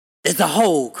There's a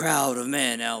whole crowd of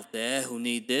men out there who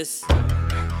need this.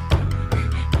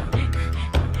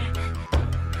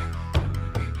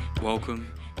 Welcome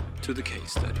to the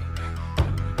case study.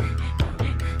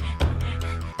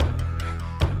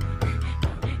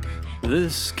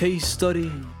 This case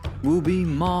study will be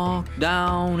marked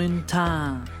down in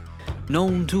time,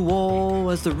 known to all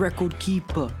as the record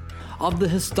keeper of the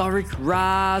historic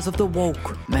rise of the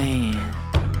woke man.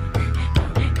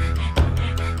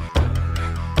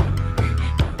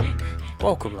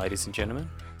 Welcome, ladies and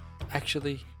gentlemen.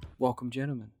 Actually, welcome,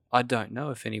 gentlemen. I don't know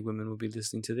if any women will be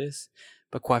listening to this,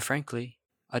 but quite frankly,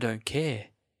 I don't care.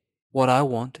 What I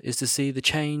want is to see the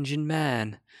change in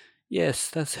man. Yes,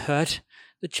 that's right,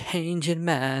 the change in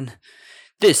man.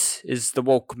 This is the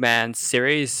Woke Man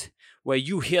series, where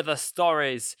you hear the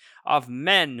stories of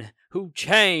men who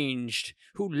changed,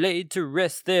 who laid to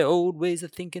rest their old ways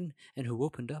of thinking, and who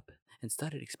opened up and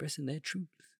started expressing their truth,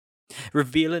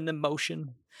 revealing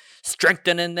emotion,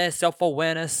 strengthening their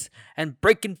self-awareness, and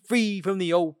breaking free from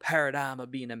the old paradigm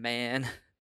of being a man.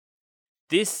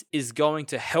 This is going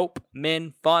to help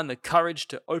men find the courage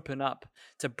to open up,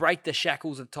 to break the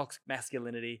shackles of toxic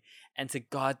masculinity, and to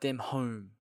guide them home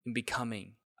in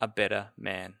becoming a better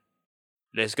man.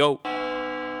 Let's go.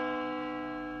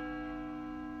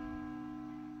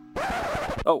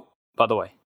 Oh, by the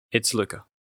way, it's Luca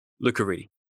Reedy,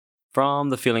 from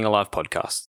the Feeling Alive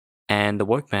podcast. And The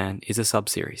Woke Man is a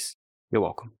sub-series. You're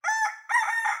welcome.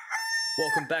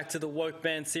 Welcome back to the Woke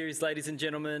Man series, ladies and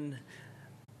gentlemen.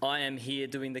 I am here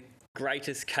doing the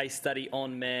greatest case study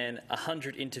on man,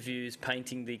 100 interviews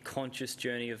painting the conscious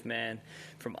journey of man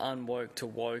from unwoke to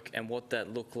woke and what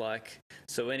that looked like.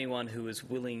 So anyone who is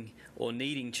willing or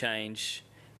needing change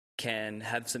can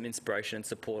have some inspiration and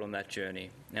support on that journey.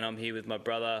 And I'm here with my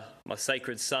brother, my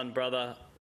sacred son brother,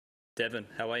 Devin.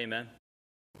 How are you, man?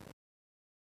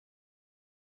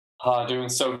 Doing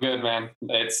so good, man.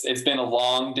 It's been a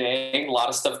long day, a lot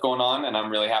of stuff going on, and I'm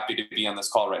really happy to be on this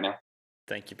call right now.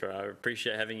 Thank you, bro. I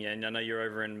appreciate having you. And I know you're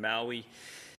over in Maui,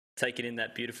 taking in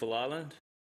that beautiful island.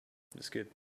 It's good.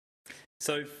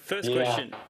 So, first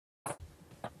question.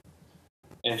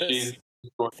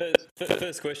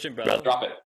 First question, brother. Drop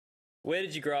it. Where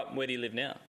did you grow up and where do you live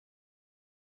now?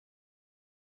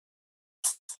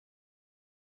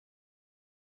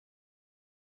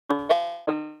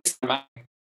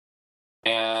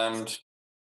 And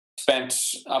spent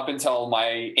up until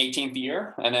my 18th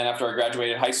year. And then after I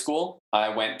graduated high school, I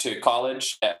went to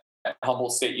college at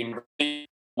Humboldt State University,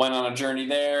 went on a journey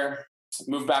there,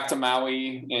 moved back to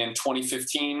Maui in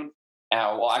 2015.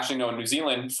 In New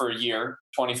Zealand for a year,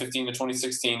 2015 to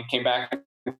 2016, came back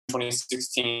in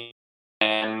 2016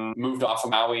 and moved off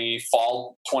of Maui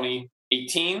fall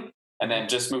 2018. And then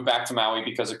just moved back to Maui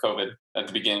because of COVID at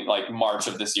the beginning, like March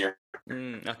of this year.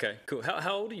 Okay, cool.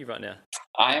 How old are you right now?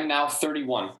 I am now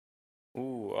 31.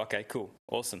 Ooh, okay, cool.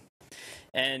 Awesome.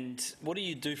 And what do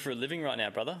you do for a living right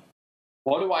now, brother?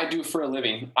 What do I do for a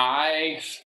living? I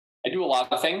do a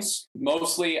lot of things.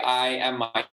 Mostly I am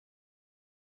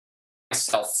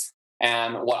myself.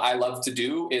 And what I love to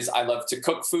do is I love to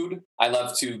cook food. I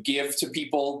love to give to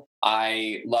people.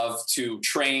 I love to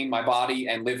train my body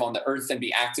and live on the earth and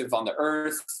be active on the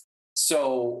earth.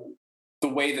 So the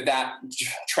way that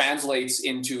translates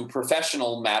into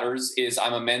professional matters is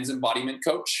I'm a men's embodiment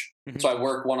coach. Mm-hmm. So I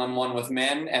work one-on-one with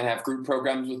men and have group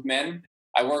programs with men.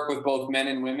 I work with both men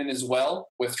and women as well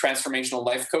with transformational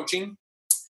life coaching.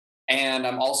 And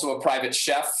I'm also a private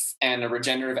chef and a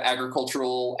regenerative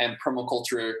agricultural and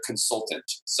permaculture consultant.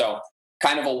 So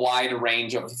kind of a wide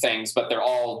range of things, but they're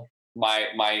all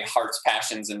my heart's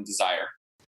passions and desire.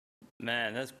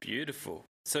 Man, that's beautiful.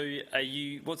 So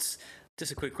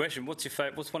just a quick question, what's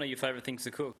one of your favorite things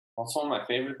to cook? What's one of my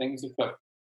favorite things to cook?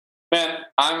 Man,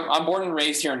 I'm born and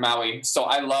raised here in Maui, so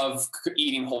I love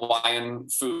eating Hawaiian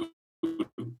food.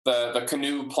 The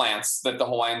canoe plants that the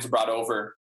Hawaiians brought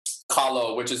over.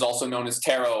 Kalo, which is also known as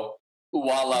taro,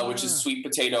 uwala, which is sweet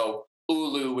potato,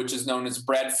 ulu, which is known as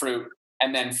breadfruit,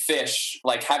 and then fish.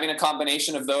 Like having a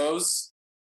combination of those,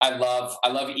 I love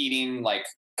eating like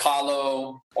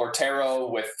kalo or taro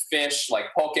with fish, like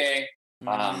poke.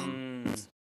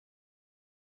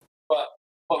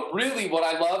 But really, what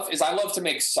I love to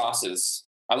make sauces.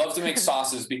 I love to make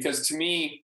sauces because to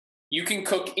me, you can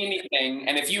cook anything,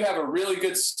 and if you have a really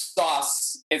good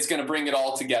sauce, it's going to bring it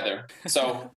all together.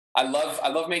 So I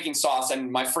love making sauce,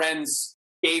 and my friends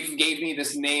gave me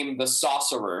this name, the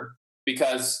Saucerer,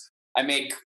 because I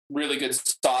make really good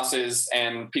sauces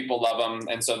and people love them,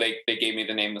 and so they gave me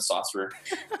the name, the Saucerer.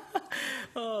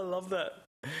 Oh, I love that.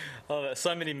 Oh, there's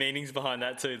so many meanings behind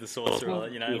that too. The Sorcerer,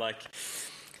 like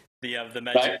the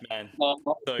magic man.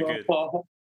 So good.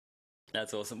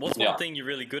 That's awesome. What's Yeah. one thing you're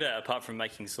really good at apart from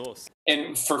making sauce?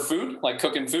 And for food, like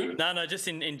cooking food? No, just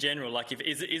in general. Like,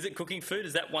 is it cooking food?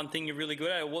 Is that one thing you're really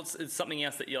good at, or it's something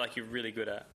else that you're really good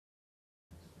at?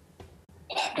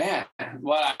 Man,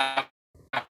 well,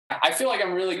 I feel like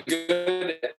I'm really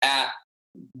good at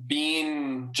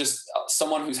being just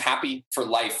someone who's happy for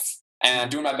life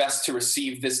and doing my best to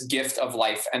receive this gift of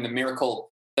life and the miracle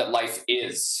that life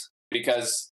is.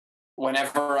 Because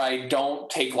whenever I don't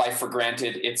take life for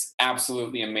granted, it's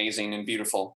absolutely amazing and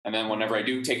beautiful. And then whenever I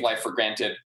do take life for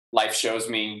granted, life shows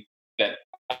me that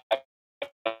I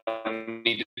don't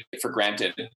need to take it for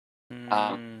granted.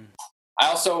 I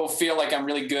also feel like I'm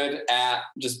really good at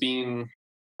just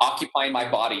occupying my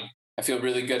body. I feel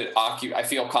really good at I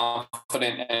feel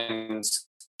confident and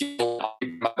skilled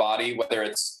in my body, whether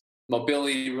it's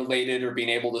mobility related or being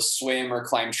able to swim or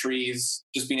climb trees,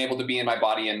 just being able to be in my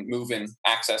body and move and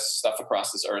access stuff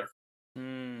across this earth.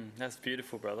 That's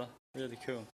beautiful, brother. Really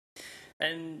cool.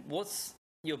 And what's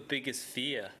your biggest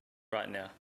fear right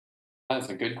now? That's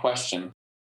a good question.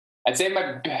 I'd say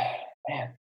man.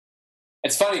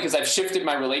 It's funny because I've shifted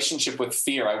my relationship with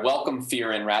fear. I welcome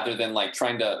fear in rather than like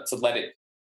trying to let it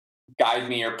guide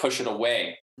me or push it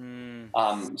away.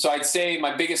 So I'd say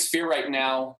my biggest fear right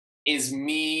now is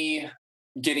me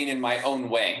getting in my own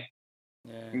way.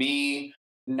 Yeah. Me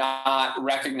not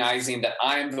recognizing that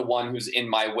I'm the one who's in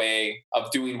my way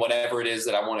of doing whatever it is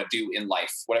that I want to do in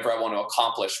life, whatever I want to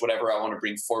accomplish, whatever I want to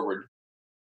bring forward.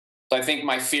 So I think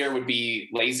my fear would be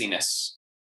laziness,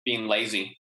 being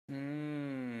lazy.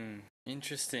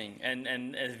 Interesting.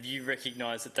 And have you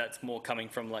recognized that that's more coming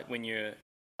from like when you're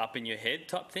up in your head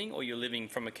type thing, or you're living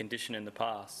from a condition in the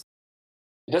past?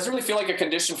 It doesn't really feel like a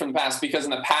condition from the past, because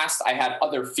in the past I had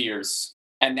other fears.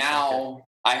 And now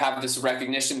I have this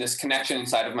recognition, this connection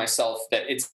inside of myself that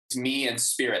it's me and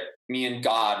spirit, me and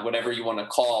God, whatever you want to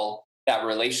call that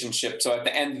relationship. So at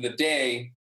the end of the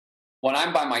day, when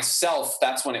I'm by myself,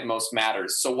 that's when it most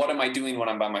matters. So what am I doing when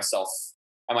I'm by myself?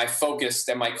 Am I focused?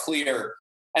 Am I clear?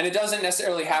 And it doesn't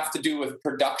necessarily have to do with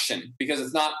production, because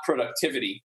it's not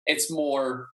productivity. It's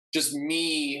more just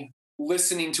me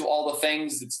listening to all the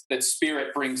things that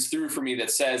spirit brings through for me that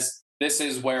says, this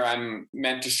is where I'm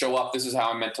meant to show up. This is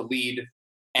how I'm meant to lead.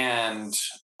 And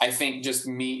I think just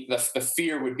me, the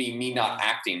fear would be me not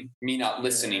acting, me not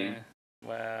listening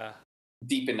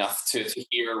deep enough to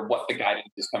hear what the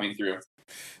guidance is coming through.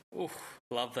 Oof,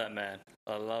 love that, man.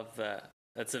 I love that.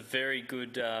 That's a very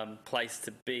good place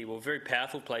to be. Well, very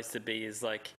powerful place to be is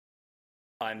like,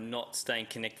 I'm not staying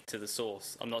connected to the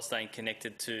source. I'm not staying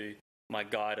connected to my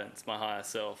guidance, my higher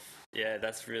self. Yeah,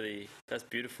 that's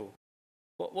beautiful.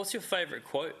 What's your favorite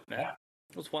quote, man? Yeah.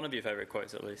 What's one of your favorite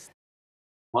quotes, at least?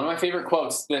 One of my favorite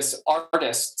quotes, this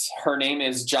artist, her name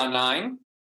is Janine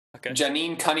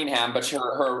Cunningham, but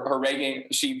her reggae,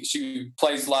 she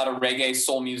plays a lot of reggae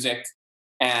soul music,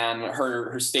 and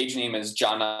her stage name is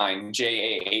Janine,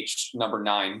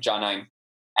 JAH9, Janine.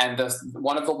 And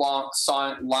one of the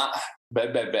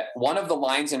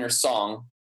lines in her song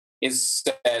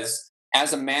says,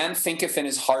 "As a man thinketh in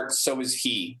his heart, so is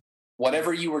he.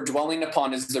 Whatever you are dwelling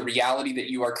upon is the reality that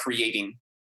you are creating.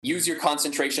 Use your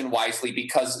concentration wisely,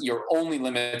 because your only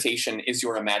limitation is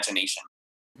your imagination."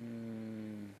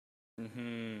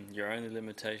 Your only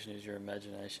limitation is your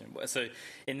imagination. So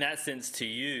in that sense, to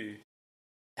you,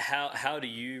 how do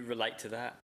you relate to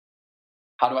that?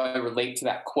 How do I relate to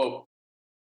that quote?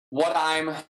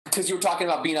 Because you were talking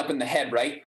about being up in the head,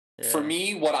 right? Yeah. For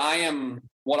me, what I am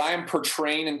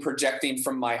portraying and projecting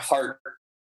from my heart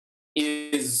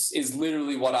is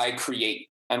literally what I create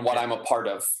and what I'm a part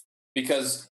of.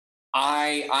 Because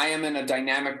I am in a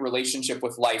dynamic relationship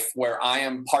with life where I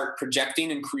am part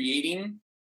projecting and creating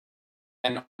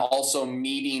and also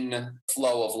meeting the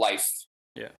flow of life.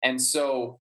 Yeah. And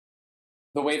so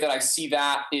the way that I see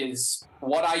that is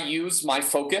what I use my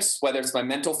focus, whether it's my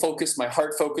mental focus, my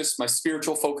heart focus, my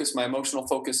spiritual focus, my emotional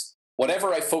focus,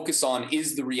 whatever I focus on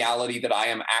is the reality that I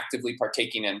am actively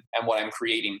partaking in and what I'm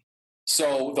creating.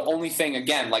 So the only thing,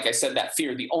 again, like I said, that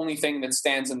fear, the only thing that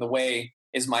stands in the way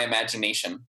is my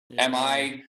imagination. Yeah. Am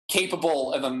I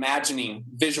capable of imagining,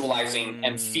 visualizing,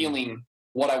 and feeling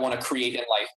what I want to create in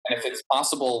life? And if it's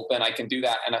possible, then I can do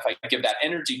that. And if I give that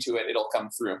energy to it, it'll come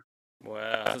through.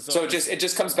 Wow. So it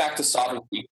just comes back to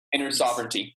sovereignty, inner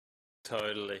sovereignty.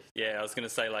 Totally. Yeah, I was going to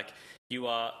say, like, you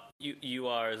are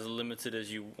as limited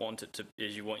as you want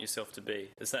yourself to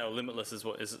be. It's not limitless as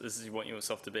you want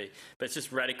yourself to be. But it's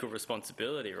just radical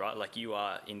responsibility, right? Like, you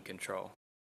are in control.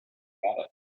 Got it.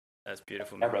 That's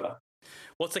beautiful, man. Yeah, brother.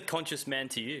 What's a conscious man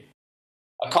to you?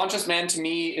 A conscious man to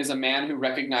me is a man who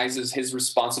recognizes his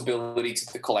responsibility to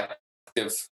the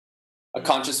collective. A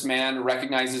conscious man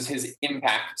recognizes his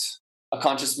impact. A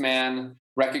conscious man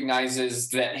recognizes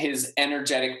that his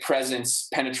energetic presence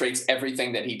penetrates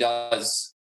everything that he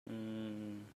does.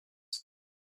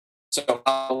 So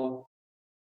how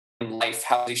in life,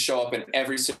 how does he show up in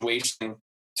every situation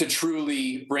to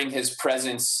truly bring his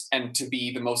presence and to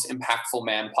be the most impactful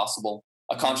man possible?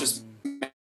 A conscious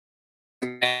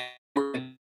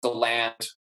man, the land,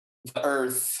 the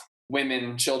earth,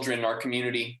 women, children, our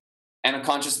community. And a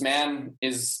conscious man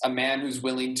is a man who's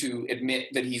willing to admit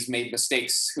that he's made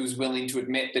mistakes, who's willing to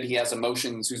admit that he has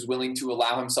emotions, who's willing to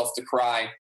allow himself to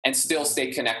cry and still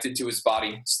stay connected to his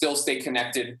body, still stay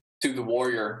connected to the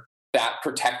warrior, that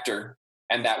protector,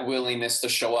 and that willingness to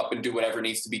show up and do whatever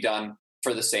needs to be done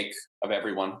for the sake of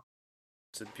everyone.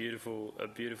 It's a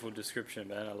beautiful description,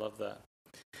 man. I love that.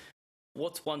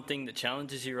 What's one thing that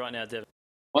challenges you right now, Devin?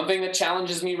 One thing that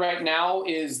challenges me right now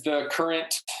is the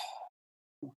current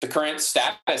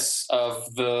status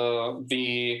of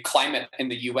the climate in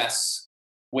the U.S.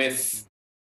 with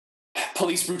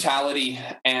police brutality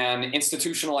and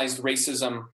institutionalized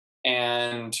racism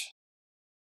and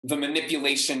the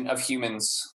manipulation of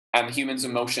humans and humans'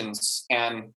 emotions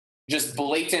and just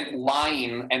blatant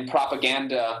lying and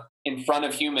propaganda in front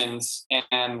of humans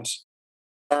and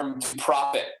to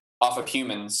profit off of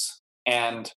humans.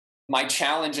 And my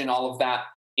challenge in all of that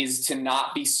is to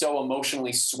not be so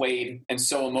emotionally swayed and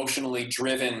so emotionally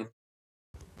driven,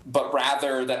 but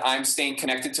rather that I'm staying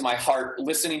connected to my heart,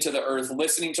 listening to the earth,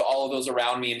 listening to all of those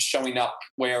around me, and showing up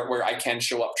where I can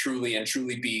show up truly and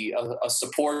truly be a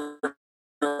supporter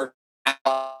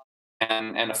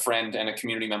and a friend and a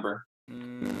community member.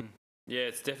 Yeah,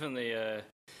 it's definitely a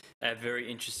very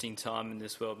interesting time in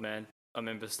this world, man. I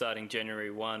remember starting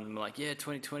January 1, I'm like, yeah,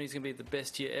 2020 is going to be the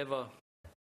best year ever.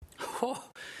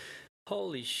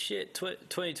 Holy shit,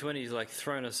 2020 is like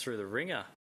thrown us through the ringer.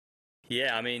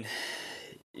 Yeah, I mean,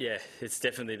 yeah, it's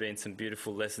definitely been some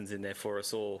beautiful lessons in there for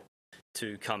us all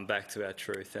to come back to our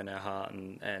truth and our heart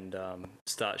and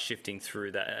start shifting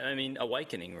through that. I mean,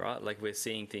 awakening, right? Like we're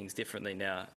seeing things differently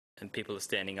now and people are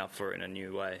standing up for it in a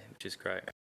new way, which is great.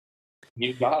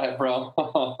 You got it, bro.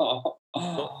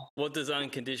 What does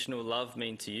unconditional love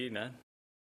mean to you, man?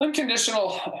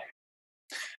 Unconditional,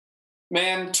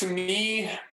 man, to me,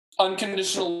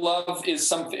 unconditional love is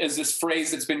this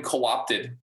phrase that's been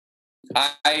co-opted.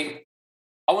 I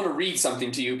want to read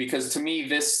something to you because to me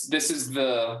this is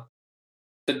the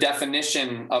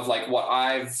definition of like what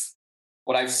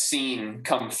I've seen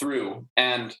come through.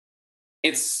 And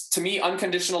it's, to me,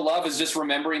 unconditional love is just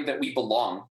remembering that we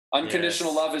belong.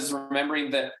 Unconditional love is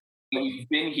remembering that we've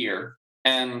been here.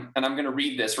 And I'm going to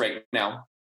read this right now.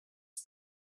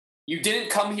 You didn't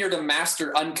come here to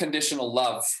master unconditional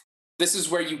love. This is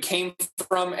where you came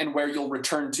from and where you'll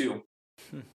return to.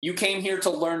 You came here to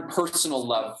learn personal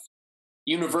love,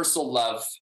 universal love,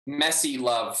 messy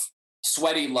love,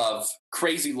 sweaty love,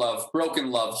 crazy love,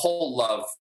 broken love, whole love.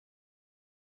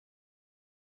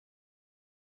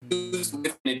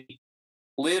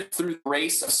 Live through the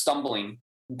grace of stumbling,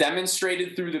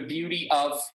 demonstrated through the beauty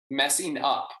of messing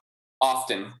up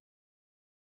often.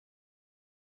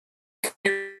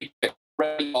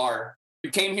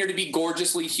 You came here to be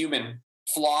gorgeously human,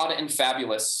 flawed and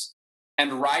fabulous,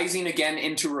 and rising again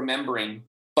into remembering.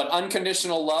 But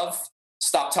unconditional love,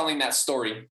 stop telling that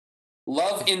story.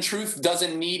 Love, in truth,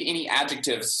 doesn't need any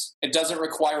adjectives. It doesn't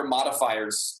require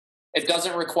modifiers. It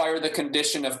doesn't require the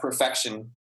condition of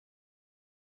perfection.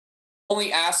 It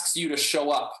only asks you to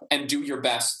show up and do your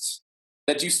best,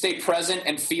 that you stay present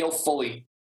and feel fully,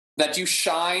 that you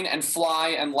shine and fly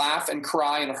and laugh and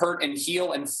cry and hurt and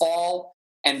heal and fall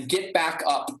and get back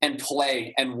up and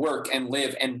play and work and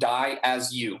live and die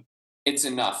as you. It's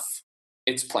enough.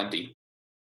 It's plenty.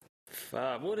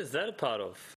 What is that a part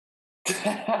of?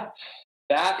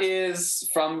 That is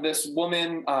from this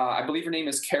woman. I believe her name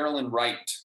is Carolyn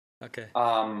Wright. Okay.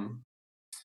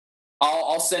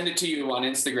 I'll send it to you on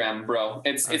Instagram, bro.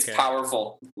 It's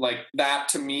powerful. Like that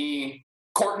to me.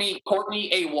 Courtney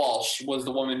A. Walsh was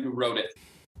the woman who wrote it.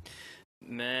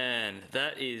 Man,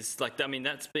 that is like, I mean,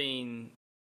 that's been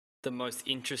the most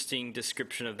interesting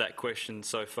description of that question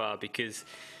so far, because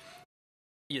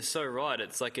you're so right.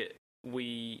 It's like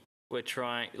we're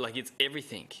trying, like it's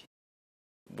everything.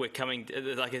 We're coming,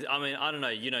 like, I mean, I don't know,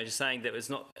 you're saying that it's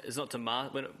not to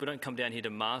master, we don't come down here to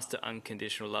master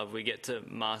unconditional love. We get to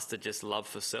master just love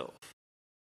for self.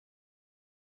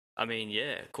 I mean,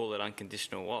 yeah, call it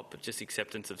unconditional what, but just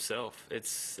acceptance of self.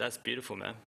 That's beautiful,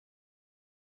 man.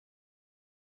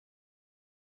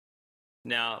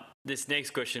 Now, this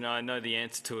next question, I know the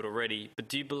answer to it already, but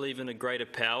do you believe in a greater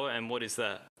power, and what is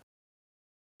that?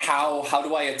 how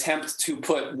do I attempt to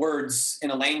put words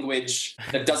in a language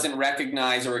that doesn't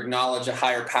recognize or acknowledge a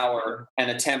higher power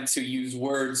and attempt to use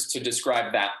words to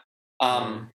describe that?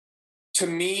 To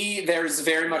me, there's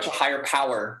very much a higher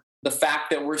power. The fact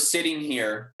that we're sitting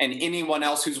here and anyone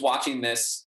else who's watching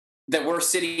this, that we're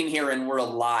sitting here and we're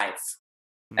alive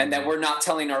and that we're not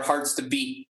telling our hearts to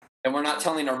beat and we're not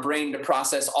telling our brain to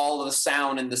process all of the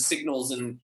sound and the signals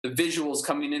and the visuals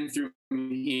coming in through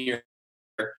here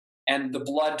and the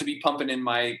blood to be pumping in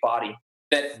my body,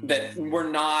 that we're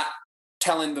not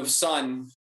telling the sun,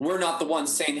 we're not the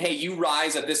ones saying, hey, you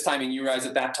rise at this time and you rise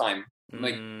at that time.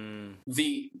 Like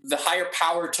the higher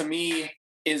power to me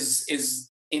is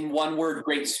in one word,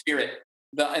 Great Spirit.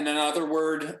 In another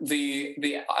word,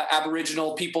 the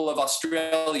Aboriginal people of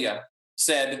Australia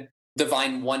said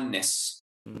divine oneness.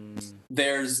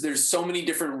 There's so many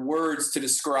different words to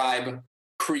describe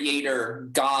creator,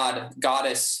 God,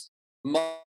 goddess,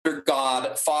 mother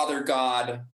God, father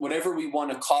God, whatever we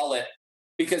want to call it,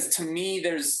 because to me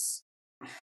there's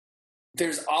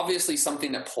obviously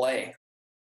something at play,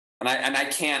 and I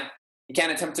can't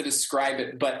attempt to describe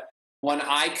it. But when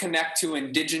I connect to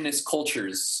indigenous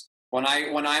cultures, when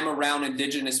I'm around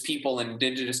indigenous people and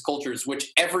indigenous cultures,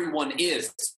 which everyone of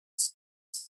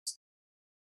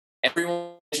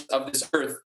this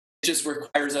earth, it just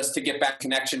requires us to get back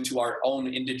connection to our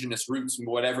own indigenous roots,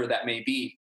 whatever that may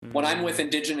be. When I'm with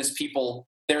indigenous people,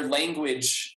 their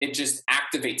language, it just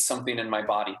activates something in my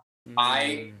body.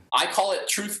 I call it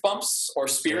truth bumps or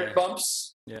spirit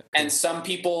bumps. Yeah. And other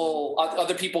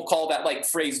people call that like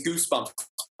phrase goosebumps.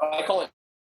 I call it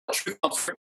truth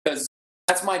bumps because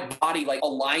that's my body like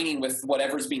aligning with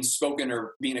whatever's being spoken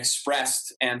or being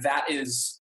expressed. And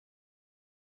that's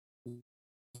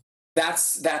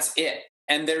it.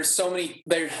 And there's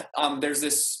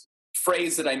this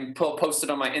phrase that I posted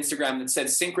on my Instagram that said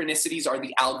synchronicities are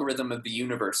the algorithm of the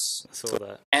universe. I saw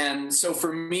that. And so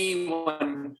for me,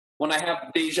 when I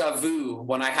have deja vu,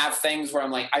 when I have things where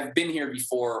I'm like, I've been here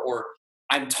before, or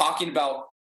I'm talking about,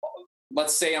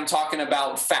 let's say I'm talking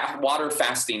about water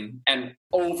fasting, and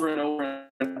over and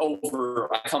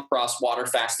over, I come across water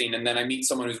fasting, and then I meet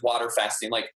someone who's water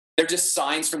fasting. Like, they're just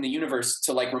signs from the universe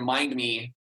to like remind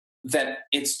me that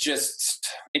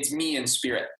it's me in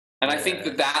spirit. And I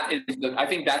think I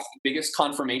think that's the biggest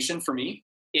confirmation for me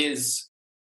is,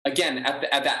 again,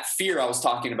 at that fear I was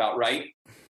talking about, right?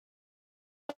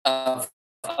 Of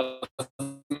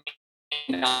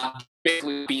not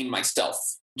basically being myself,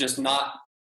 just not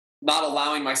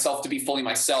allowing myself to be fully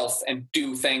myself and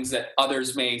do things that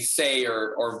others may say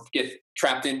or get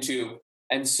trapped into.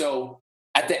 And so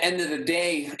at the end of the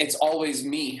day, it's always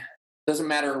me. Doesn't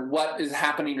matter what is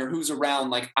happening or who's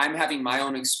around. Like, I'm having my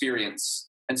own experience.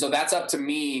 And so that's up to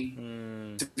me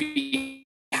to be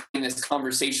having this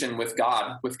conversation with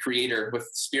God, with Creator, with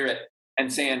Spirit,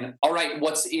 and saying, all right,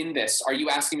 what's in this? Are you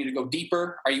asking me to go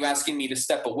deeper? Are you asking me to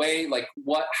step away? Like,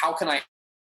 how can I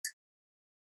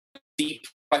deep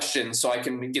questions so I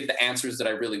can get the answers that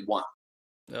I really want?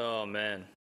 Oh, man,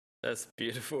 that's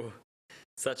beautiful.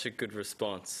 Such a good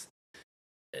response.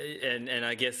 And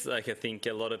I guess, like, I think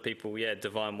a lot of people,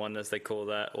 divine oneness, they call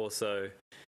that also.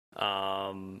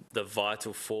 The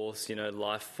vital force,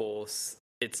 life force.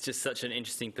 It's just such an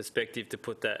interesting perspective to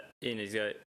put that in. Is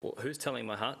go, well, who's telling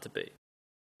my heart to beat?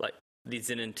 Like,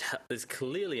 there's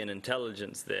clearly an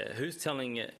intelligence there. Who's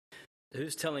telling it?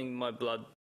 Who's telling my blood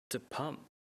to pump?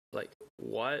 Like,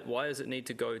 why does it need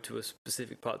to go to a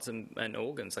specific parts and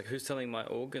organs? Like, who's telling my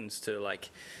organs to like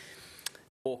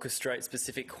orchestrate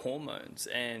specific hormones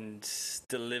and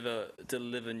deliver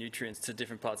nutrients to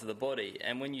different parts of the body?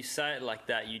 And when you say it like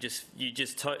that, you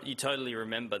totally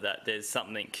remember that there's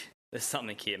something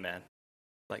here, man.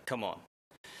 Like, come on.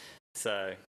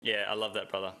 So yeah, I love that,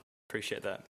 brother. Appreciate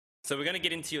that. So we're going to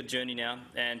get into your journey now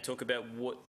and talk about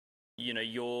what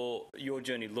your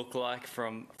journey looked like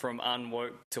from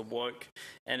unwoke to woke.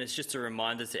 And it's just a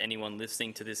reminder to anyone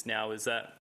listening to this now is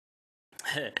that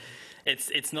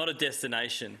it's not a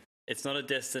destination. It's not a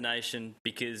destination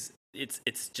because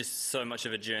it's just so much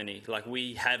of a journey. Like,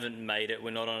 we haven't made it.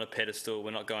 We're not on a pedestal.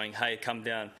 We're not going, hey, come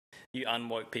down, you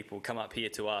unwoke people, come up here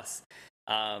to us.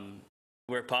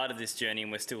 We're a part of this journey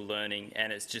and we're still learning.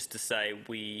 And it's just to say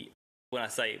when I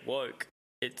say woke,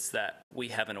 it's that we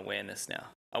have an awareness now,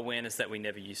 awareness that we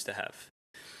never used to have.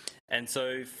 And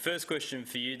so first question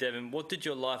for you, Devin, what did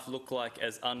your life look like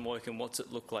as unwoke and what's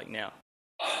it look like now?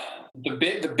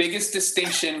 The biggest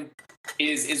distinction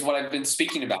is what I've been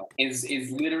speaking about, is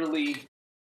literally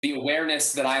the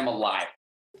awareness that I'm alive.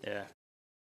 Yeah.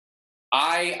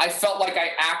 I felt like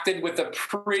I acted with a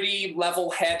pretty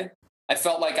level head. I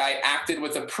felt like I acted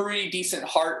with a pretty decent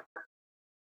heart.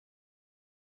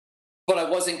 but I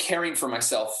wasn't caring for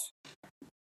myself.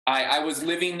 I was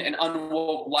living an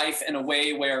unwoke life in a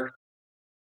way where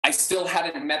I still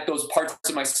hadn't met those parts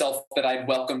of myself that I'd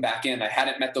welcome back in. I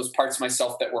hadn't met those parts of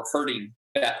myself that were hurting,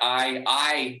 that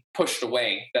I pushed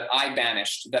away, that I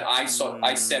banished, that I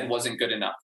said wasn't good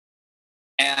enough.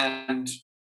 And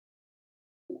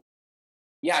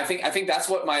yeah, I think that's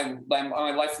what my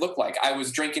life looked like. I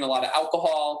was drinking a lot of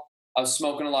alcohol. I was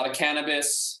smoking a lot of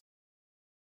cannabis.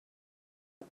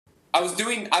 I was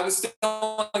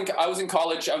in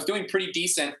college. I was doing pretty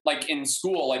decent, like in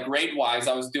school, like grade wise,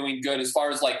 I was doing good as far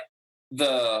as like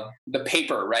the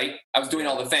paper, right? I was doing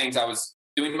all the things. I was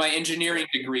doing my engineering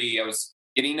degree. I was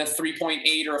getting a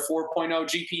 3.8 or a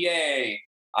 4.0 GPA.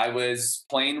 I was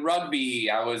playing rugby.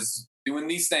 I was doing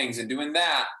these things and doing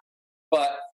that.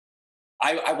 But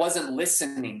I wasn't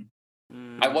listening.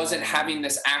 I wasn't having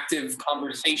this active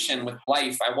conversation with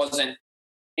life. I wasn't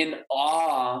in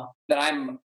awe that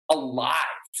I'm alive.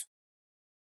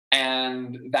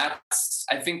 And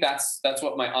I think that's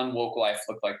what my unwoke life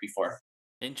looked like before.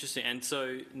 Interesting. And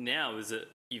so now is it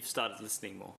you've started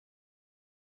listening more?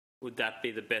 Would that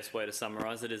be the best way to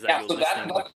summarize it? Is that so that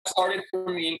started for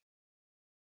me.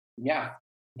 Yeah.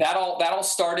 That all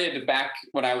started back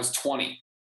when I was 20.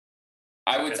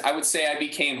 I would say I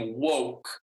became woke.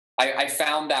 I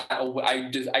found that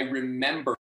I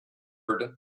remembered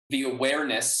the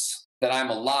awareness that I'm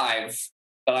alive,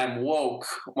 that I'm woke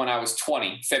when I was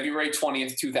 20, February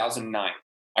 20th, 2009.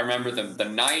 I remember the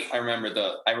night. I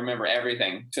remember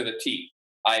everything to the T.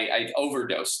 I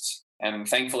overdosed, and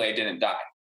thankfully I didn't die.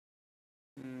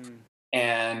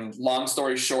 And long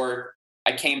story short,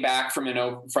 I came back from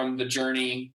the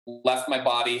journey, left my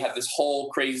body, had this whole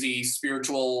crazy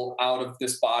spiritual out of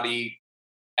this body,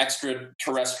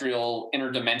 extraterrestrial,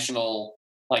 interdimensional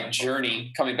like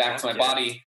journey coming back to my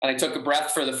body. And I took a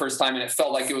breath for the first time, and it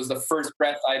felt like it was the first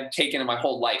breath I'd taken in my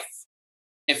whole life.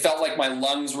 It felt like my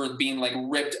lungs were being like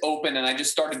ripped open, and I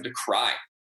just started to cry.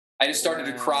 I just started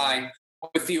to cry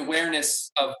with the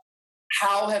awareness of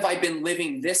how have I been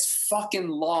living this fucking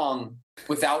long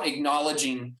without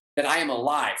acknowledging that I am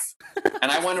alive.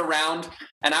 And I went around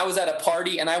and I was at a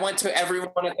party, and I went to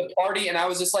everyone at the party, and I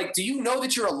was just like, do you know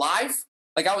that you're alive?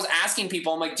 Like I was asking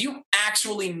people, I'm like, do you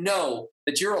actually know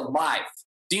that you're alive?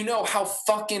 Do you know how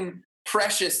fucking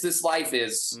precious this life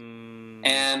is?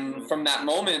 And from that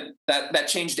moment, that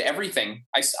changed everything.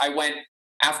 I went,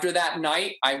 after that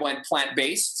night, I went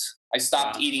plant-based. I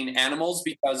stopped eating animals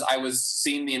because I was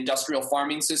seeing the industrial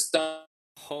farming system.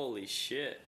 Holy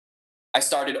shit. I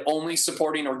started only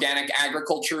supporting organic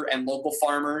agriculture and local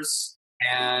farmers.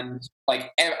 And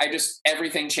like,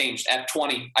 everything changed at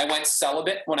 20. I went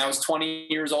celibate when I was 20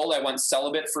 years old. I went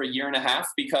celibate for a year and a half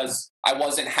because I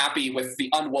wasn't happy with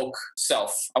the unwoke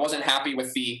self. I wasn't happy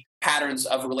with the patterns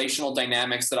of relational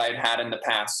dynamics that I had in the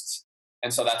past.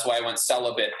 And so that's why I went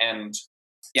celibate. And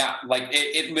yeah, like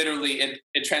it literally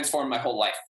transformed my whole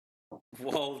life.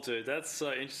 Whoa, dude, that's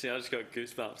so interesting. I just got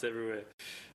goosebumps everywhere.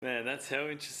 Man, that's how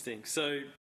interesting. So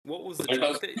what was the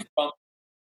drug that...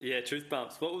 Yeah, truth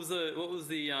bumps. What was the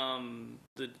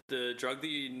drug that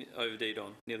you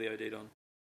nearly OD'd on?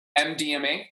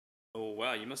 MDMA. Oh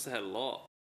wow, you must have had a lot.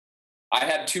 I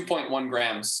had 2.1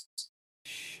 grams.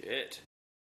 Shit,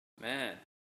 man.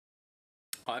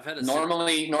 I've had a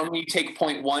normally you take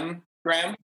 0.1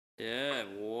 gram. Yeah,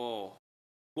 whoa.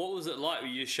 What was it like? Were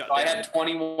you shut down? I had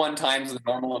 21 times the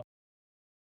normal.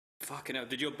 Fucking hell!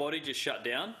 Did your body just shut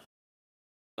down?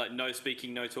 Like no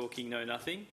speaking, no talking, no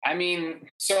nothing? I mean,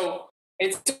 so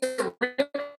it's a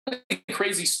really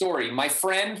crazy story. My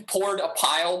friend poured a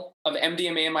pile of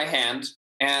MDMA in my hand,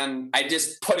 and I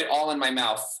just put it all in my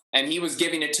mouth. And he was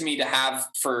giving it to me to have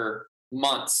for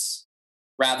months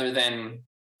rather than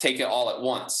take it all at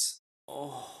once.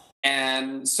 Oh.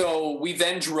 And so we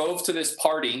then drove to this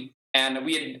party, and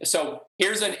so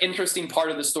here's an interesting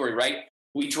part of the story, right?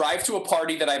 We drive to a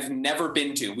party that I've never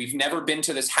been to. We've never been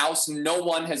to this house. No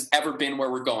one has ever been where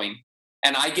we're going.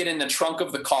 And I get in the trunk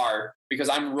of the car because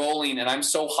I'm rolling and I'm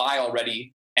so high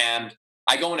already. And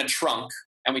I go in a trunk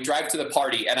and we drive to the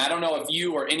party. And I don't know if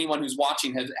you or anyone who's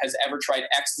watching has ever tried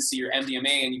ecstasy or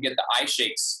MDMA, and you get the eye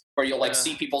shakes where you'll like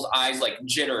see people's eyes like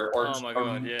jitter or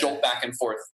jolt back and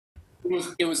forth.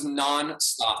 It was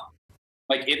nonstop.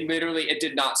 Like it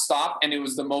did not stop, and it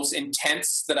was the most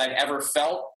intense that I've ever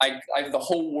felt. The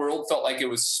whole world felt like it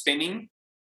was spinning,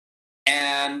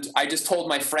 and I just told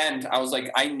my friend, I was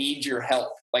like, I need your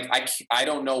help. Like I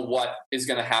don't know what is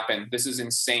going to happen. This is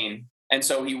insane. And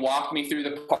so he walked me through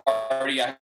the party.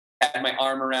 I had my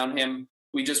arm around him.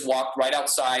 We just walked right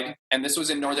outside, and this was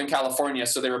in Northern California,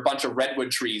 so there were a bunch of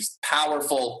redwood trees,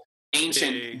 powerful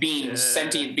ancient beings,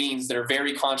 sentient beings that are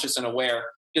very conscious and aware,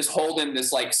 just holding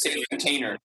this like safe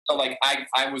container. So like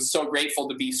I was so grateful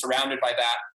to be surrounded by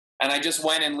that. And I just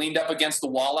went and leaned up against the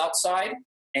wall outside,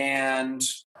 and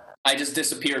I just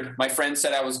disappeared. My friend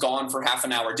said I was gone for half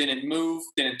an hour. Didn't move,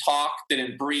 didn't talk,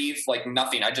 didn't breathe, like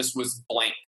nothing. I just was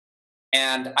blank.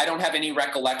 And I don't have any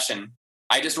recollection.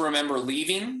 I just remember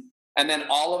leaving, and then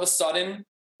all of a sudden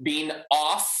being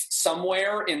off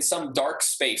somewhere in some dark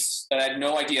space that I had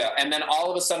no idea. And then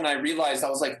all of a sudden I realized, I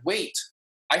was like, wait,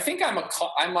 I think I'm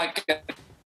like an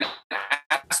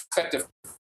aspect of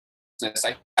this.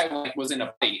 I was in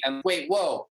a body, and wait,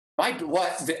 whoa,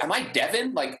 am I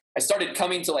Devin? Like, I started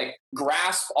coming to like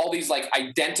grasp all these like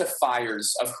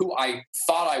identifiers of who I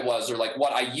thought I was, or like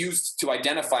what I used to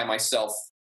identify myself.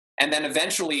 And then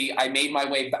eventually I made my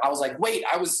way. I was like, wait,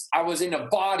 I was in a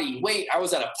body. Wait, I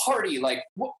was at a party. Like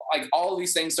all of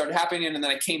these things started happening. And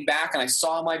then I came back and I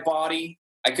saw my body.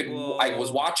 I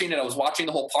was watching it. I was watching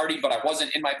the whole party, but I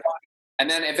wasn't in my body. And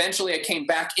then eventually I came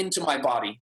back into my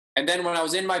body. And then when I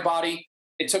was in my body,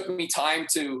 it took me time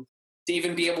to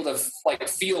even be able to like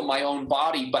feel my own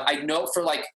body. But I know for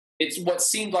like, it's what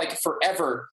seemed like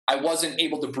forever, I wasn't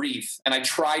able to breathe. And I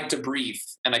tried to breathe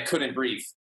and I couldn't breathe.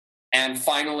 And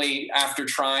finally, after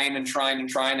trying,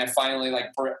 I finally like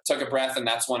took a breath, and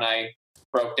that's when I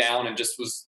broke down and just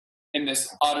was in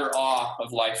this utter awe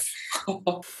of life.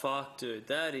 Fuck, dude,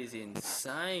 that is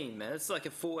insane, man. It's like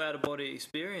a full out of body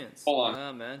experience. Hold on,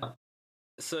 wow, man.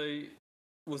 So,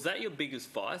 was that your biggest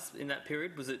vice in that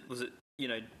period? Was it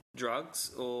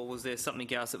drugs, or was there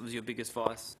something else that was your biggest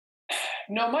vice?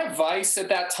 No, my vice at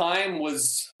that time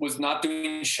was not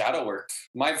doing shadow work.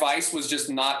 My vice was just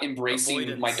not embracing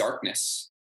Avoidance. My darkness.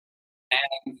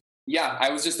 And yeah,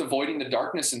 I was just avoiding the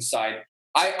darkness inside.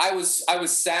 I was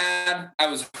sad. I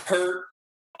was hurt.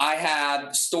 I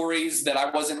had stories that I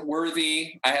wasn't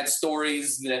worthy. I had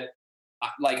stories that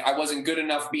like I wasn't good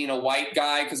enough being a white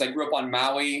guy, because I grew up on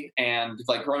Maui, and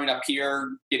like growing up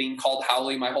here, getting called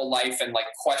haole my whole life, and like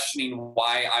questioning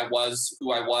why I was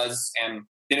who I was, and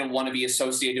didn't want to be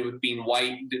associated with being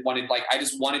white. I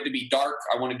just wanted to be dark.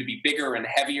 I wanted to be bigger and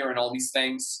heavier and all these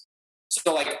things.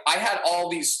 So like I had all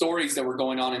these stories that were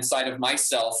going on inside of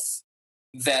myself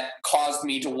that caused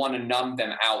me to want to numb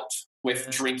them out with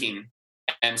drinking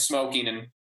and smoking. And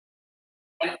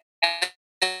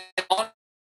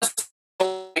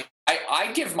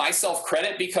I give myself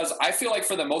credit, because I feel like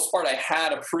for the most part, I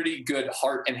had a pretty good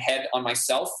heart and head on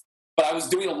myself, but I was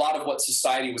doing a lot of what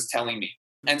society was telling me.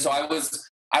 And so I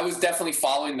was definitely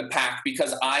following the pack,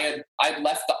 because I'd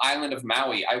left the island of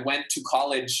Maui. I went to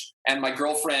college, and my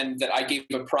girlfriend that I gave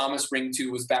a promise ring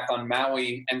to was back on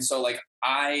Maui. And so like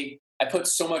I put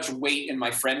so much weight in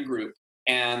my friend group,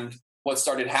 and what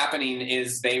started happening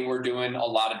is they were doing a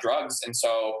lot of drugs. And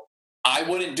so I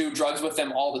wouldn't do drugs with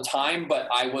them all the time, but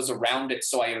I was around it.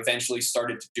 So I eventually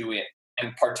started to do it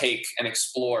and partake and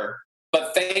explore.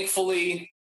 But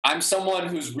thankfully, I'm someone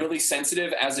who's really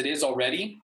sensitive as it is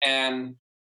already. And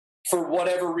for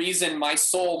whatever reason, my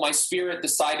soul, my spirit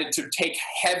decided to take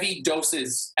heavy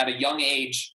doses at a young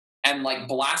age and like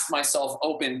blast myself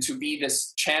open to be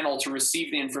this channel to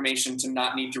receive the information, to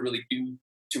not need to really do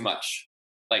too much,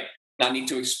 like not need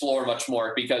to explore much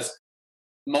more, because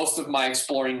most of my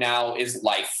exploring now is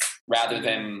life rather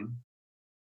than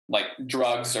like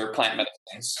drugs or plant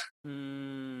medicines.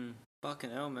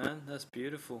 Fucking hell, man. That's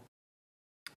beautiful.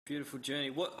 Beautiful journey.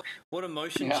 What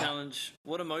emotion challenged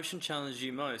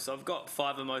you most? I've got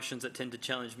 5 emotions that tend to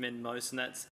challenge men most, and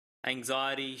that's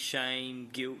anxiety, shame,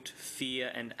 guilt,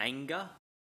 fear, and anger.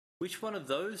 Which one of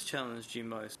those challenged you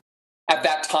most? At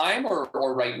that time or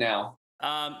right now?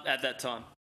 At that time.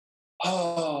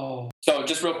 Oh. So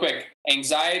just real quick,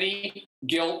 anxiety,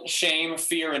 guilt, shame,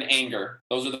 fear, and anger.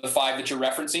 Those are the 5 that you're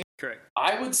referencing? Correct.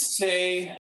 I would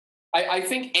say I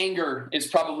think anger is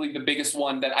probably the biggest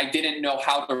one that I didn't know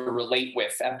how to relate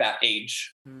with at that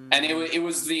age. And it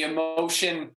was the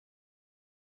emotion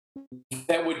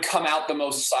that would come out the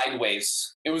most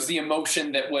sideways. It was the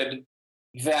emotion that would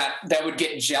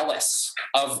get jealous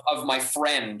of my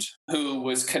friend who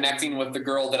was connecting with the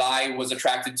girl that I was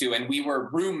attracted to. And we were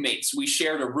roommates. We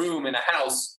shared a room in a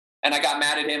house, and I got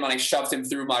mad at him and I shoved him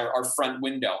through our front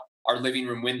window, our living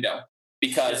room window,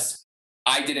 because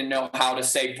I didn't know how to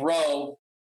say, bro,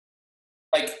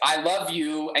 like, I love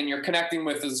you and you're connecting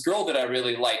with this girl that I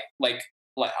really like,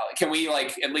 can we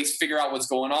like at least figure out what's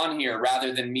going on here,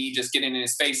 rather than me just getting in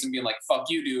his face and being like, fuck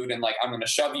you, dude. And like, I'm going to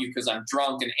shove you because I'm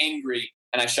drunk and angry.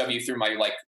 And I shove you through my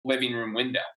like living room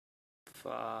window.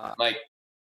 Fuck. Like,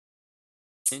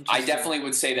 I definitely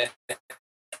would say that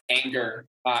anger.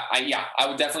 I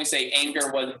would definitely say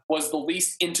anger was the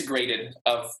least integrated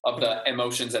of the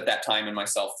emotions at that time in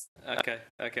myself. Okay.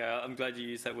 I'm glad you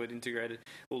used that word integrated,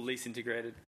 or least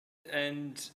integrated.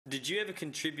 And did you ever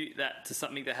contribute that to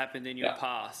something that happened in your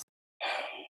past?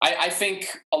 I think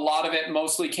a lot of it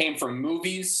mostly came from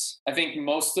movies. I think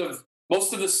most of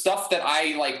the stuff that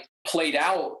I like played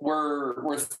out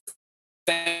were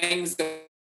things that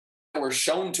were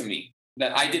shown to me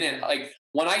that I didn't like.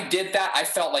 When I did that, I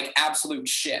felt like absolute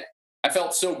shit. I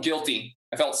felt so guilty.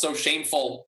 I felt so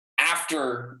shameful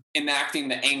after enacting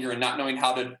the anger and not knowing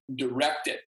how to direct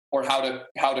it or how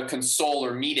to console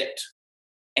or meet it.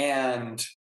 And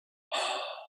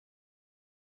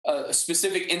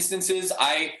specific instances,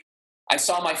 I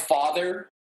saw my father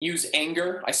use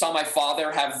anger. I saw my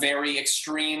father have very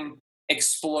extreme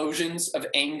explosions of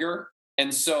anger.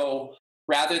 And so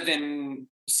rather than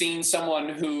seeing someone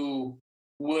who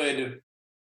would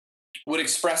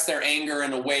express their anger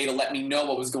in a way to let me know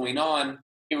what was going on,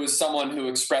 it was someone who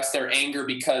expressed their anger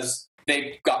because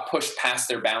they got pushed past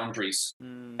their boundaries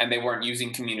and they weren't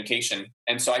using communication.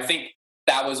 And so I think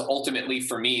that was ultimately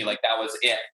for me, like that was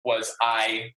it, was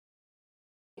I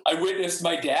witnessed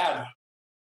my dad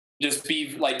just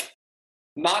be like,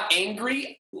 not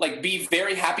angry, like be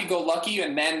very happy-go-lucky,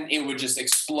 and then it would just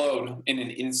explode in an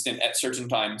instant at certain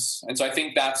times. And so I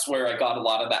think that's where I got a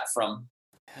lot of that from.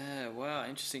 Wow,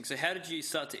 interesting. So how did you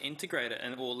start to integrate it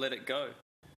or let it go?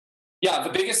 Yeah, the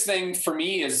biggest thing for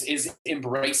me is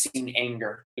embracing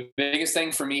anger. The biggest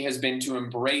thing for me has been to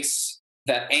embrace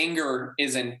that anger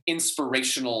is an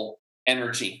inspirational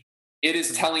energy. It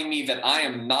is telling me that I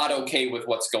am not okay with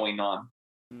what's going on.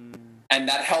 And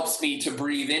that helps me to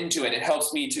breathe into it. It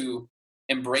helps me to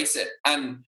embrace it.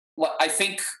 And I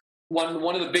think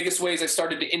one of the biggest ways I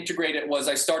started to integrate it was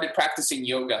I started practicing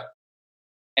yoga.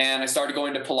 And I started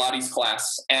going to Pilates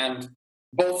class. And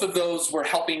both of those were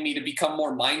helping me to become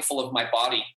more mindful of my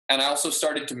body. And I also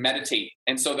started to meditate.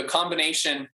 And so the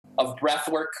combination of breath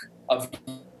work, of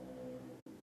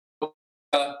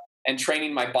yoga, and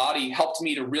training my body helped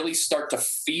me to really start to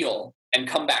feel and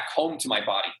come back home to my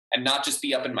body and not just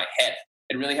be up in my head.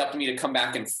 It really helped me to come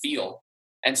back and feel.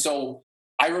 And so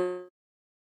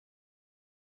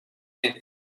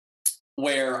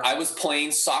where I was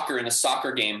playing soccer in a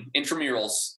soccer game,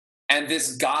 intramurals, and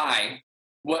this guy,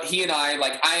 he and I,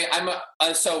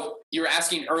 like, so you were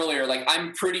asking earlier, like,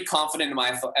 I'm pretty confident in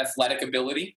my athletic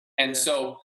ability. And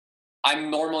so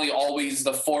I'm normally always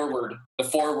the forward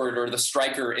or the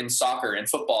striker in soccer and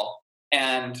football.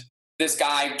 And this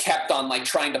guy kept on like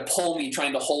trying to pull me,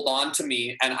 trying to hold on to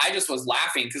me. And I just was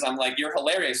laughing because I'm like, you're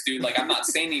hilarious, dude. Like, I'm not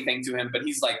saying anything to him, but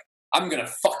he's like, I'm going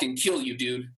to fucking kill you,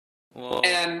 dude. Whoa.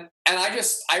 And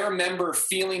I remember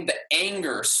feeling the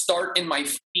anger start in my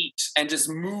feet and just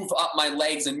move up my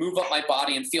legs and move up my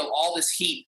body and feel all this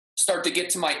heat start to get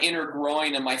to my inner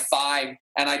groin and my thigh.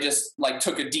 And I just like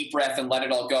took a deep breath and let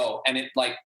it all go. And it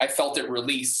like, I felt it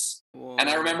release. Whoa. And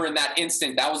I remember in that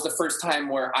instant, that was the first time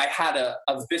where I had a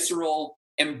visceral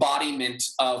embodiment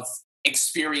of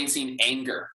experiencing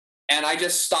anger. And I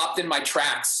just stopped in my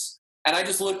tracks and I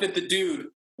just looked at the dude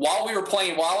while we were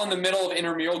playing, while in the middle of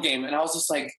intramural game. And I was just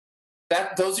like,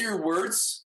 those are your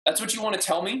words? That's what you want to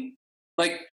tell me?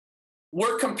 Like,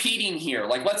 we're competing here.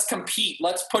 Like, let's compete.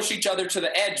 Let's push each other to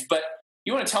the edge. But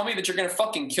you want to tell me that you're going to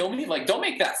fucking kill me? Like, don't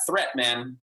make that threat,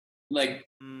 man. Like,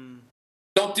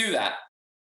 don't do that.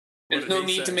 There's no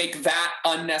need to make that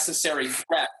unnecessary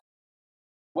threat.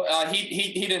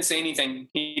 He didn't say anything.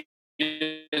 He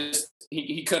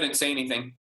couldn't say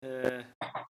anything.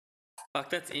 Fuck,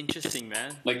 that's interesting,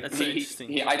 man. Like, that's so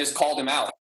interesting. I just called him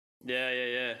out.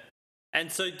 Yeah. And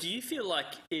so do you feel like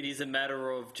it is a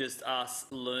matter of just us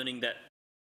learning that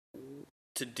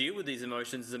to deal with these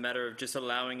emotions is a matter of just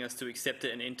allowing us to accept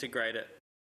it and integrate it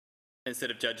instead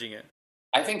of judging it?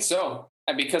 I think so.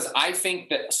 Because I think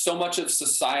that so much of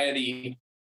society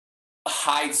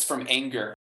hides from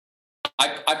anger.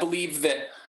 I believe that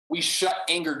we shut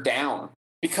anger down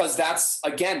because that's,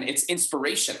 again, it's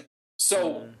inspiration.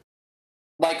 So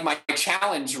like my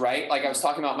challenge, right? Like I was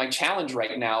talking about, my challenge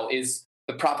right now is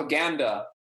the propaganda,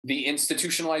 the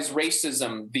institutionalized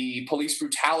racism, the police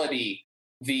brutality,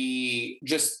 the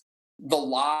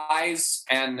lies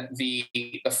and the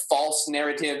false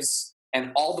narratives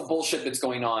and all the bullshit that's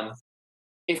going on.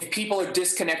 If people are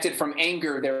disconnected from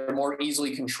anger, they're more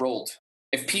easily controlled.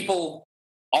 If people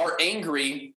are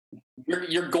angry,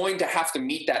 you're going to have to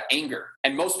meet that anger.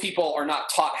 And most people are not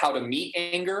taught how to meet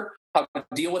anger, how to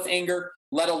deal with anger,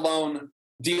 let alone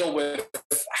deal with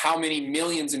how many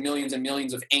millions and millions and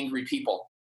millions of angry people.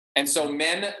 And so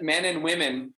men and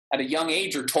women at a young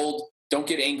age are told Don't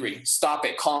get angry. Stop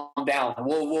it. Calm down.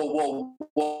 Whoa, whoa,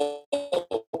 whoa,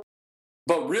 whoa.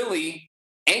 But really,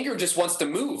 anger just wants to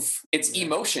move. It's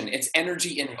emotion. It's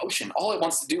energy in motion. All it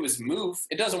wants to do is move.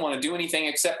 It doesn't want to do anything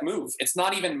except move. It's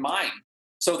not even mine.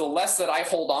 So the less that I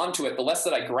hold on to it, the less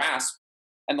that I grasp,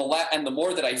 and the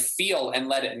more that I feel and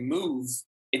let it move,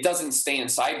 it doesn't stay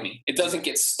inside me. It doesn't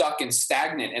get stuck and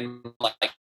stagnant and like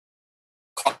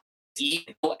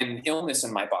and illness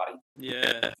in my body.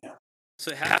 Yeah.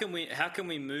 So how can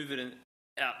we move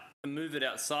it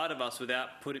outside of us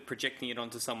without projecting it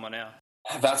onto someone else?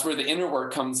 That's where the inner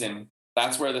work comes in.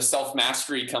 That's where the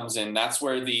self-mastery comes in. That's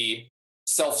where the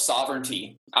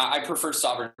self-sovereignty. I prefer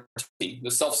sovereignty. The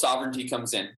self-sovereignty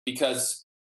comes in because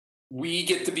we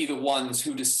get to be the ones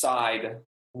who decide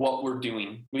what we're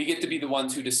doing. We get to be the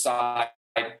ones who decide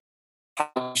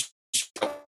how we show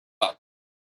up.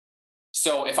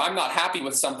 So if I'm not happy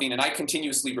with something and I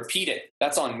continuously repeat it,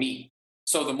 that's on me.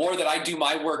 So the more that I do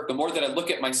my work, the more that I look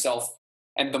at myself,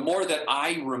 and the more that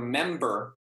I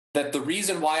remember that the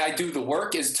reason why I do the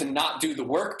work is to not do the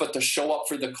work, but to show up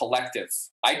for the collective.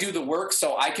 I do the work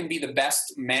so I can be the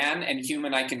best man and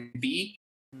human I can be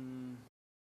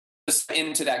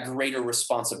into that greater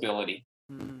responsibility.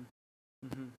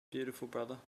 Mm-hmm. Beautiful,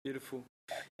 brother. Beautiful.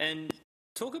 And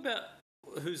talk about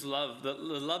whose love, the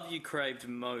love you craved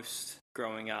most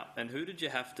growing up, and who did you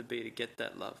have to be to get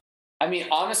that love? I mean,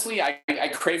 honestly, I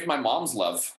craved my mom's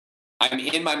love. I'm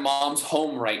in my mom's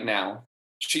home right now.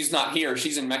 She's not here.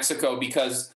 She's in Mexico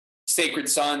because Sacred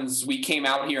Sons, we came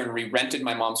out here and we rented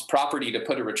my mom's property to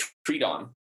put a retreat on.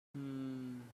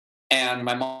 And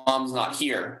my mom's not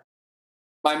here.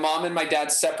 My mom and my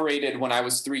dad separated when I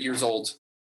was 3 years old.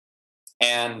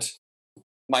 And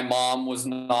my mom was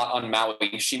not on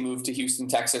Maui. She moved to Houston,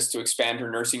 Texas to expand her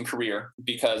nursing career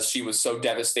because she was so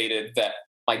devastated that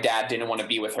my dad didn't want to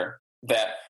be with her,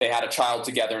 that they had a child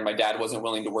together and my dad wasn't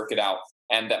willing to work it out.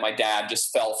 And that my dad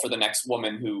just fell for the next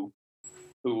woman who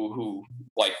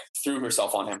like threw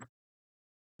herself on him.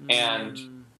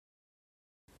 And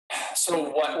so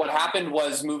what happened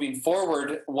was, moving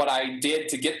forward, what I did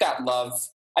to get that love,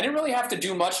 I didn't really have to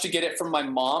do much to get it from my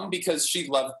mom because she's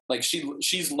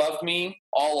loved me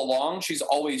all along. She's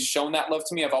always shown that love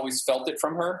to me. I've always felt it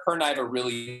from her. Her and I have a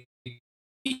really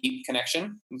deep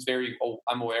connection. I'm very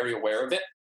aware of it.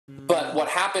 But what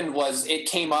happened was it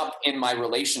came up in my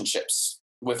relationships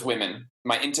with women,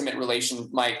 my intimate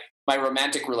my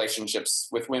romantic relationships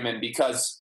with women,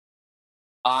 because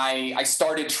I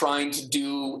started trying to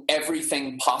do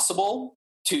everything possible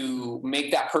to make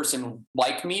that person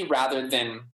like me rather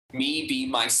than me be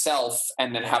myself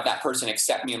and then have that person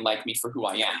accept me and like me for who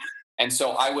I am. And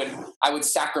so I would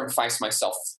sacrifice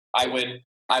myself. I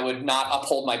would not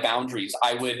uphold my boundaries.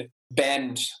 I would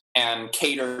bend and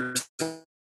cater to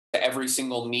every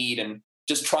single need and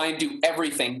just try and do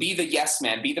everything. Be the yes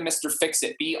man, be the Mr.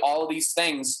 Fix-It, be all of these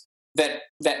things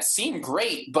that seem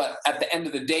great, but at the end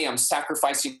of the day, I'm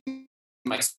sacrificing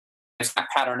myself. That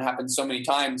pattern happens so many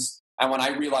times. And when I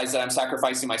realize that I'm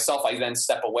sacrificing myself, I then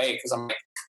step away because I'm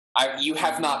like, you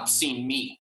have not seen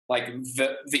me. Like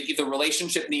the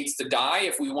relationship needs to die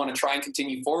if we want to try and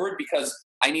continue forward, because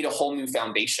I need a whole new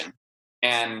foundation.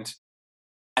 And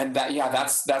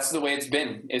that's the way it's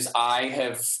been, is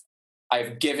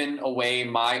I've given away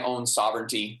my own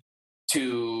sovereignty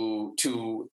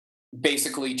to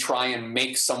basically try and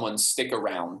make someone stick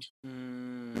around.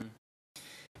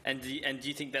 And do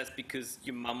you think that's because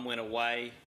your mum went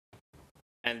away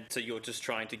and so you're just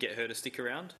trying to get her to stick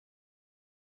around?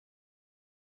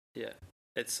 Yeah,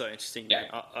 it's so interesting.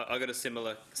 Yeah. I got a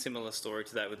similar story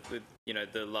to that with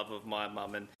the love of my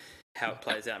mum and how it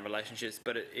plays out in relationships,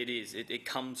 but it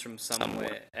comes from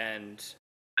somewhere, and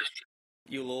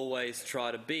you'll always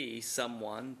try to be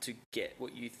someone to get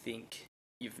what you think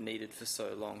you've needed for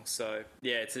so long. So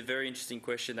yeah, it's a very interesting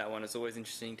question, that one. It's always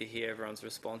interesting to hear everyone's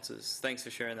responses. Thanks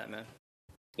for sharing that, man.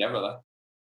 Yeah, brother.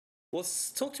 Well,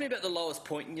 talk to me about the lowest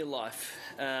point in your life.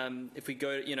 If we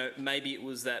go, maybe it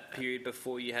was that period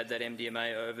before you had that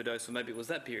MDMA overdose, or maybe it was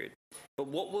that period. But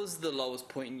what was the lowest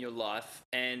point in your life,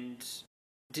 and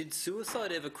did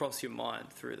suicide ever cross your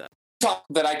mind through that?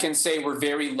 That I can say were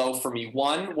very low for me.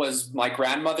 One was my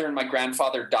grandmother and my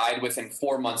grandfather died within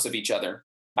 4 months of each other.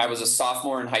 I was a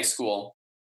sophomore in high school,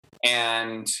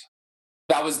 and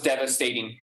that was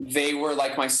devastating. They were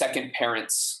like my second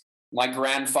parents. My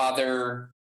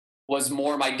grandfather was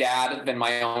more my dad than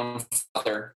my own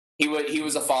father. He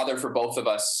was a father for both of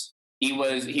us. He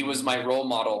was my role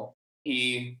model.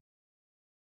 Every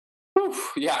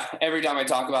time I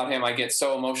talk about him, I get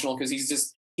so emotional because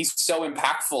he's so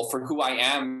impactful for who I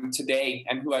am today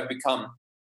and who I've become.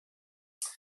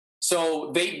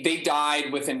 So they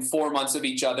died within 4 months of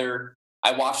each other.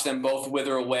 I watched them both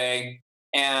wither away.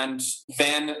 And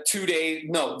then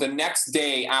the next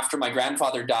day after my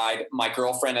grandfather died, my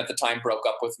girlfriend at the time broke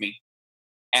up with me.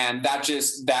 And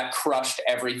that crushed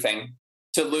everything.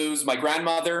 To lose my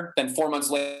grandmother, then 4 months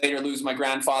later lose my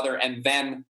grandfather, and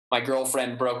then my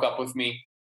girlfriend broke up with me.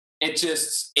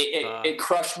 It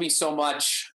crushed me so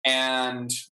much.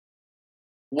 And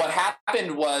what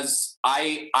happened was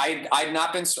I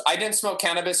didn't smoke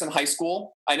cannabis in high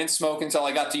school. I didn't smoke until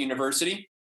I got to university.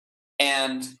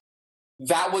 And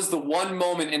that was the one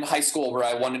moment in high school where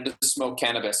I wanted to smoke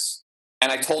cannabis.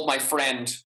 And I told my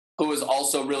friend, who was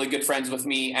also really good friends with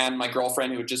me, and my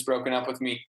girlfriend who had just broken up with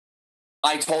me,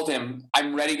 I told him,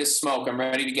 I'm ready to smoke. I'm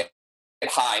ready to get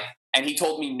high. And he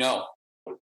told me no.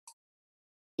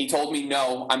 He told me,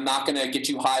 no, I'm not going to get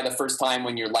you high the first time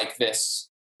when you're like this.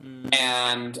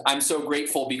 And I'm so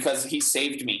grateful because he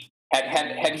saved me.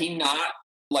 Had he not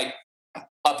like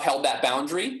upheld that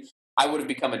boundary, I would have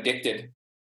become addicted.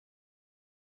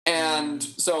 And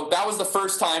so that was the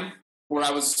first time where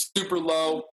I was super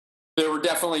low. There were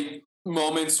definitely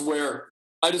moments where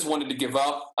I just wanted to give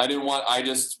up. I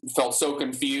just felt so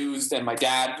confused. And my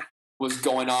dad was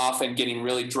going off and getting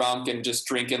really drunk and just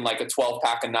drinking like a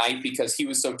 12-pack a night because he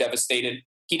was so devastated.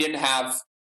 He didn't have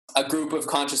a group of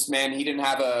conscious men. He didn't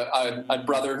have a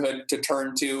brotherhood to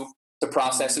turn to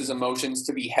process his emotions,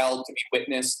 to be held, to be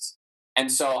witnessed.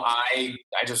 And so I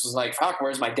just was like, fuck,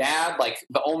 where's my dad? Like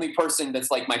the only person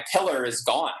that's like my pillar is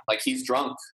gone. Like he's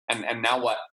drunk. And now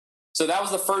what? So that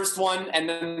was the first one. And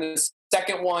then the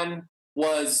second one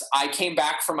was I came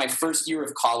back for my first year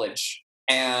of college.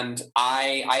 And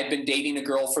I had been dating a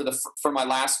girl for my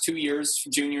last 2 years,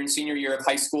 junior and senior year of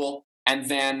high school. And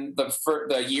then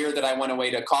the year that I went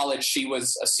away to college, she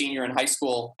was a senior in high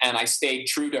school, and I stayed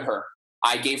true to her.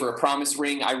 I gave her a promise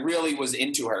ring. I really was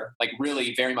into her, like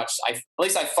really very much. At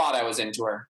least I thought I was into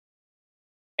her.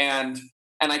 And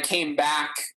I came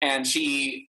back, and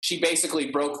she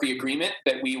basically broke the agreement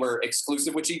that we were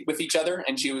exclusive with each other,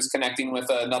 and she was connecting with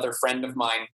another friend of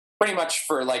mine pretty much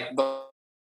for like the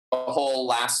whole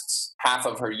last half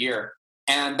of her year.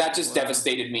 And that just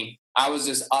devastated me. I was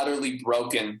just utterly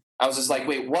broken. I was just like,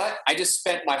 wait, what? I just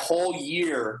spent my whole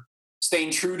year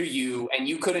staying true to you, and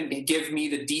you couldn't give me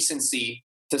the decency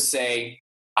to say,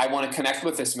 I want to connect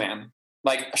with this man.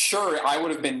 Like, sure, I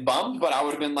would have been bummed, but I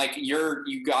would have been like,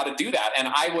 you got to do that. And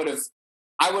I would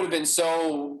have been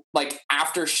so, like,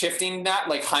 after shifting that,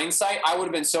 like, hindsight, I would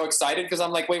have been so excited because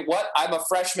I'm like, wait, what? I'm a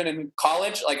freshman in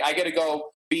college. Like, I get to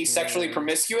go be sexually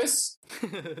promiscuous.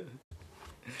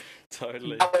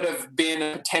 Totally. That would have been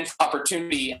a potential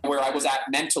opportunity where I was at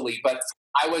mentally, but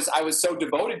I was so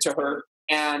devoted to her,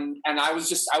 and I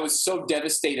was so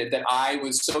devastated that I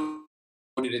was so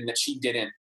devoted and that she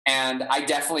didn't. And I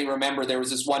definitely remember there was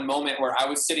this one moment where I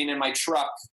was sitting in my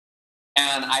truck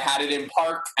and I had it in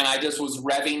park, and I just was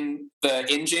revving the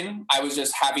engine. I was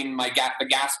just having the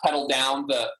gas pedal down.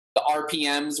 The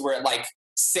RPMs were at like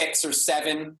 6 or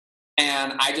 7.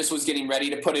 And I just was getting ready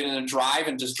to put it in a drive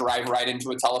and just drive right into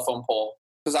a telephone pole.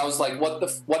 Because I was like, what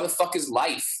the fuck is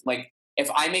life? Like, if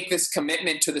I make this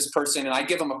commitment to this person and I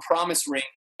give them a promise ring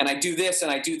and I do this and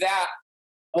I do that,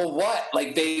 well, what?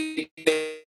 Like, they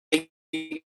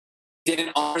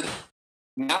didn't honor them.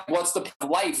 Now, what's the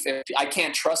life if I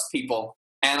can't trust people?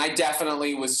 And I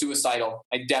definitely was suicidal.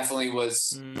 I definitely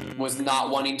was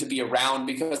not wanting to be around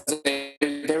because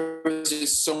there was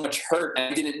just so much hurt.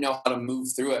 And I didn't know how to move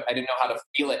through it. I didn't know how to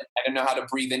feel it. I didn't know how to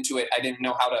breathe into it. I didn't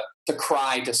know how to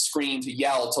cry, to scream, to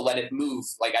yell, to let it move.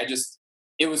 Like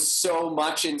it was so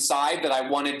much inside that I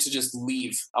wanted to just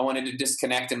leave. I wanted to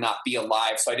disconnect and not be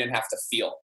alive so I didn't have to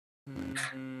feel.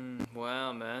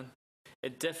 Wow, man.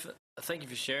 Thank you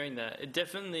for sharing that. It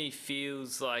definitely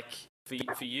feels like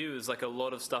for you is like a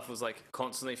lot of stuff was like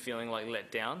constantly feeling like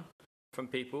let down from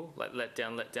people, like let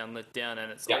down,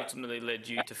 and it's ultimately led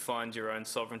you to find your own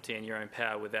sovereignty and your own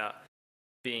power without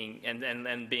being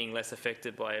and being less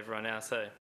affected by everyone else. Hey,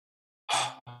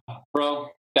 bro,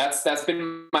 that's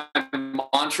been my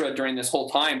mantra during this whole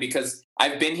time, because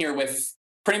I've been here with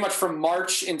pretty much from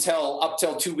March up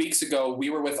till 2 weeks ago, we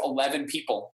were with 11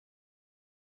 people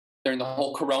during the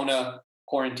whole Corona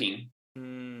quarantine.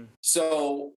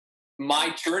 So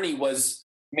my journey was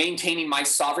maintaining my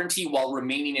sovereignty while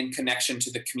remaining in connection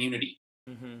to the community.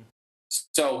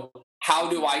 So how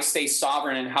do I stay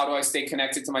sovereign and how do I stay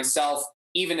connected to myself,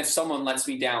 even if someone lets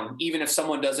me down, even if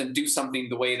someone doesn't do something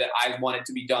the way that I want it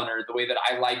to be done or the way that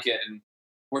I like it? And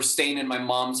we're staying in my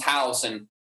mom's house, and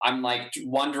I'm like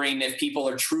wondering if people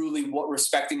are truly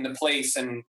respecting the place,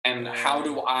 and how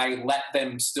do I let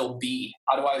them still be?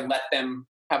 How do I let them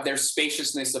have their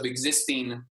spaciousness of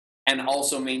existing and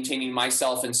also maintaining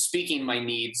myself and speaking my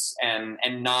needs and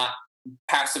not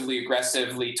passively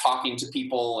aggressively talking to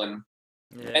people. And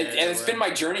it's been my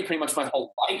journey pretty much my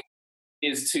whole life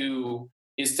is to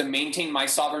maintain my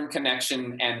sovereign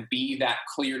connection and be that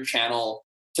clear channel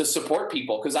to support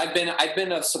people. Because I've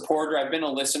been a supporter, I've been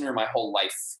a listener my whole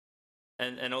life.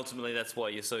 And ultimately that's why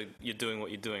you're doing what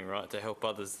you're doing, right? To help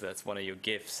others. That's one of your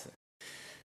gifts.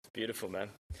 It's beautiful, man.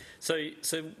 So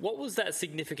what was that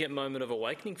significant moment of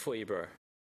awakening for you, bro?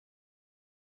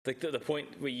 The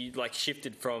point where you like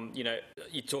shifted from, you know,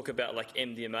 you talk about like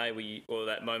MDMA or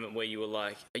that moment where you were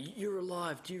like, you're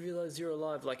alive. Do you realize you're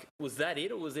alive? Like, was that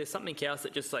it? Or was there something else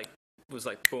that just like was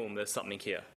like, boom, there's something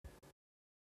here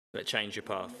that changed your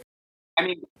path? I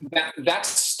mean, that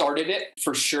started it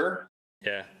for sure.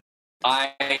 Yeah.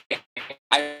 I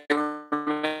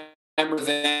remember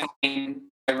then.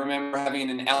 I remember having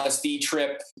an LSD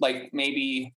trip, like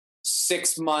maybe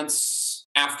 6 months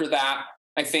after that.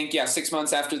 I think, 6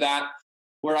 months after that,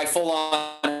 where I full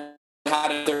on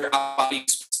had a body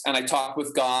and I talked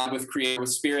with God, with Creator,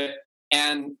 with Spirit,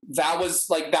 and that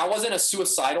wasn't a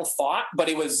suicidal thought, but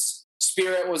it was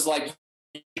Spirit was like,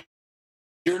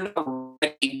 "You're not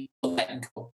ready to let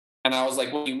go," and I was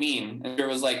like, "What do you mean?" And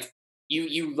Spirit was like,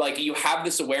 you have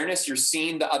this awareness, you're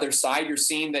seeing the other side, you're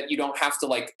seeing that you don't have to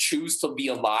like choose to be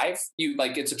alive.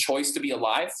 It's a choice to be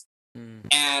alive.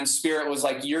 And Spirit was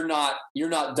like, you're not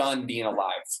done being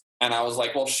alive. And I was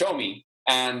like, well, show me.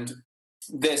 And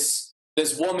this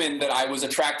woman that I was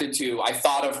attracted to, I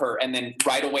thought of her. And then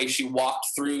right away she walked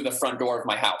through the front door of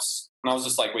my house. And I was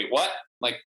just like, wait, what?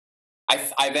 Like,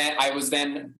 I was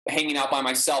then hanging out by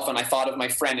myself and I thought of my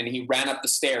friend and he ran up the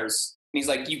stairs. And he's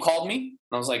like, you called me?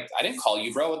 And I was like, I didn't call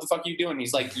you, bro. What the fuck are you doing? And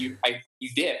he's like, you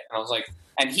did. And I was like,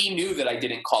 and he knew that I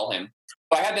didn't call him.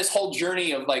 But I had this whole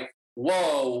journey of like,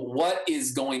 whoa, what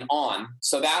is going on?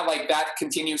 So that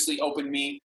continuously opened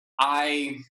me.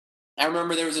 I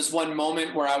remember there was this one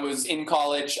moment where I was in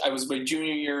college. I was my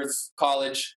junior year of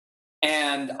college.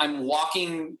 And I'm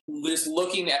walking, just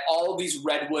looking at all of these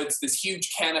redwoods, this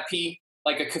huge canopy,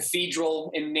 like a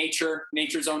cathedral in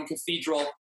nature's own cathedral,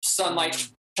 sunlight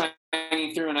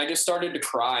shining through, and I just started to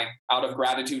cry out of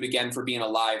gratitude again for being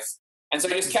alive. And so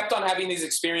I just kept on having these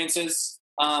experiences.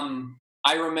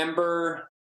 I remember,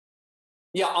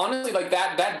 honestly, like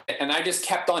that, and I just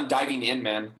kept on diving in,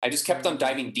 man. I just kept on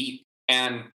diving deep,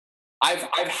 and I've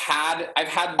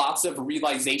had lots of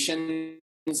realizations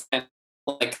and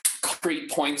like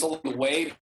concrete points along the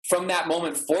way. From that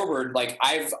moment forward, like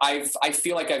I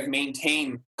feel like I've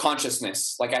maintained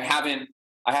consciousness. Like I haven't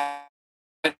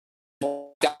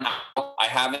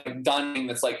done anything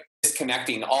that's like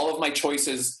disconnecting. All of my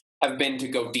choices have been to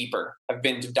go deeper, have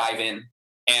been to dive in.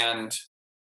 And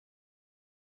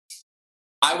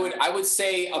I would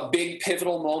say a big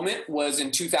pivotal moment was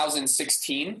in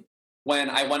 2016 when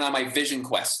I went on my vision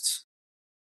quest.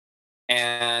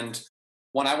 And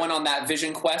when I went on that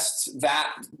vision quest,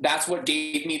 that's what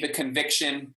gave me the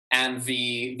conviction and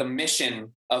the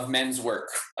mission of men's work,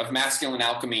 of masculine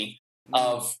alchemy,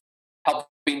 of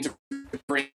helping to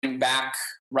bring back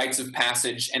rites of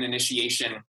passage and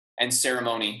initiation and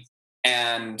ceremony.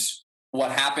 And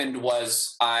what happened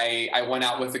was I went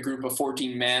out with a group of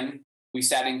 14 men. We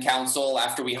sat in council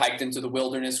after we hiked into the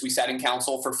wilderness. We sat in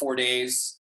council for 4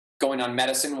 days, going on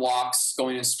medicine walks,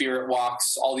 going in spirit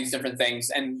walks, all these different things.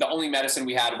 And the only medicine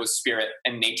we had was spirit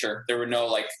and nature. There were no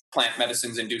like plant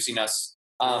medicines inducing us.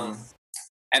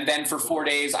 And then for 4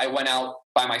 days, I went out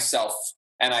by myself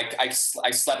and I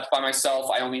slept by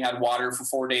myself. I only had water for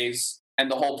 4 days.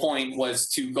 And the whole point was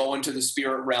to go into the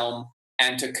spirit realm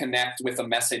and to connect with a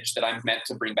message that I'm meant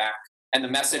to bring back. And the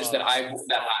message that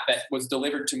was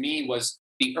delivered to me was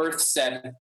the earth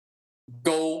said,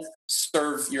 go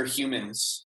serve your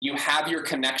humans. You have your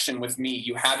connection with me.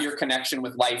 You have your connection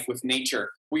with life, with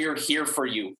nature. We are here for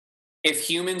you. If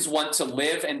humans want to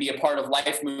live and be a part of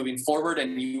life moving forward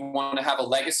and you want to have a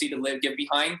legacy to give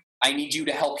behind, I need you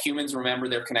to help humans remember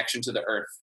their connection to the earth.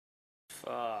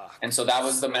 Fuck. And so that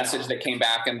was the message that came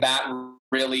back. And that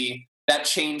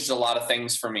changed a lot of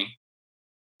things for me.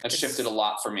 That shifted a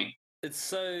lot for me. It's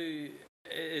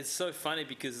so funny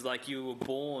because like you were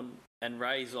born and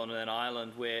raised on an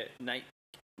island where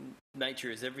nature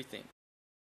is everything.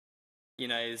 You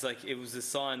know, it's like it was a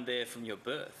sign there from your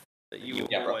birth that you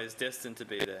were always destined to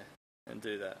be there and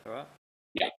do that, right?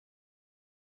 Yeah.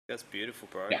 That's beautiful,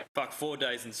 bro. Yeah. Fuck, 4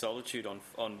 days in solitude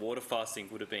on water fasting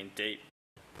would have been deep.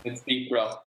 It's deep,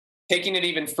 bro. Taking it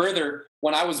even further,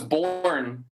 when I was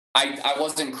born, I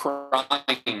wasn't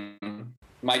crying.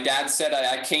 My dad said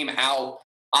I came out,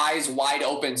 eyes wide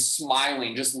open,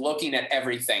 smiling, just looking at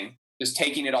everything. just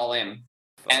taking it all in.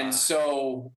 And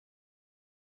so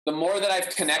the more that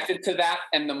I've connected to that,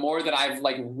 and the more that I've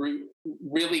like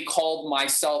really called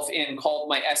myself in, called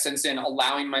my essence in,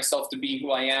 allowing myself to be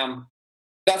who I am,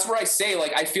 that's where I say,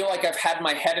 like, I feel like I've had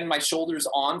my head and my shoulders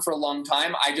on for a long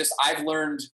time. I've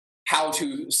learned how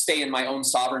to stay in my own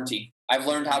sovereignty. I've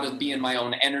learned how to be in my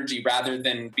own energy rather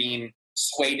than being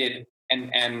swayed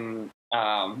and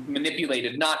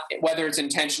manipulated, not whether it's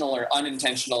intentional or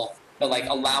unintentional, but like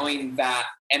allowing that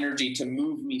energy to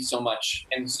move me so much.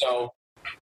 And so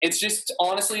it's just,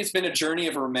 honestly, it's been a journey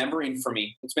of remembering for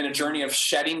me. It's been a journey of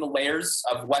shedding the layers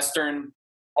of Western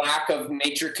lack of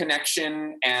nature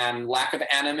connection and lack of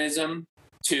animism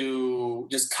to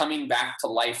just coming back to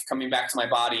life, coming back to my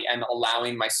body and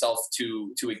allowing myself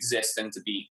to exist and to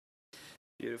be.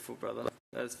 Beautiful, brother.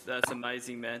 That's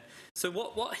amazing, man. So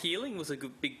what healing was a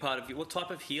big part of you? What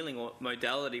type of healing or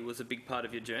modality was a big part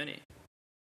of your journey?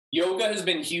 Yoga has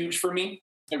been huge for me.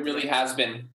 It really has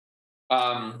been.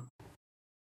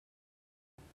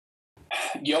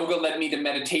 Yoga led me to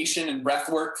meditation and breath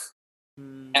work.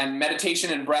 And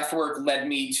meditation and breath work led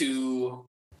me to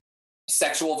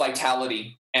sexual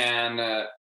vitality and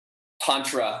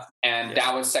tantra and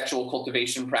Taoist sexual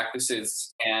cultivation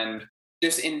practices and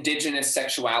just indigenous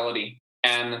sexuality.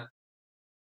 And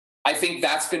I think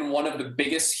that's been one of the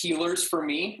biggest healers for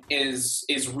me is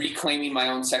reclaiming my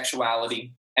own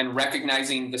sexuality and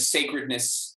recognizing the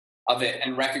sacredness of it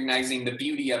and recognizing the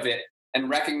beauty of it and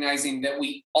recognizing that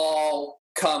we all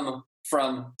come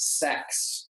from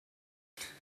sex.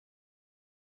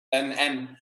 And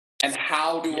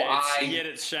how do yet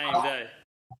it's shamed, eh?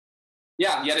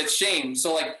 Yeah, yet it's shame.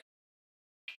 So like,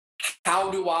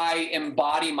 how do I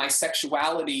embody my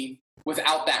sexuality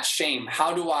without that shame?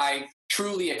 How do I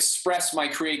truly express my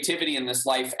creativity in this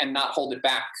life and not hold it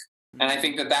back? And I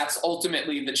think that that's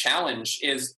ultimately the challenge.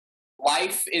 Is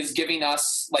life is giving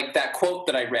us, like that quote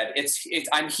that I read, it's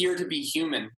I'm here to be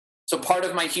human. So part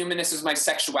of my humanness is my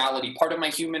sexuality. Part of my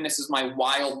humanness is my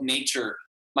wild nature,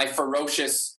 my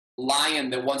ferocious lion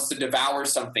that wants to devour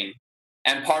something.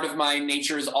 And part of my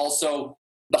nature is also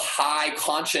the high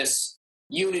conscious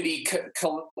unity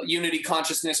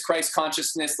consciousness, Christ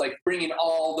consciousness, like bringing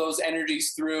all those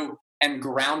energies through and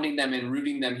grounding them and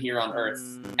rooting them here on earth,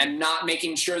 and not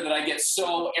making sure that I get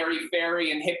so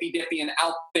airy-fairy and hippy-dippy and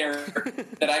out there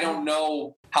that I don't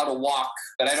know how to walk,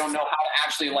 that I don't know how to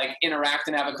actually like interact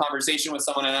and have a conversation with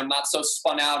someone, and I'm not so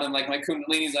spun out and like my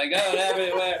kundalini's like, oh,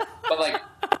 everywhere. But like,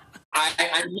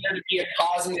 I'm here to be a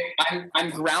cosmic, I'm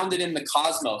grounded in the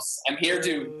cosmos. I'm here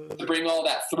to bring all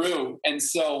that through. And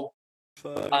so,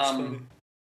 and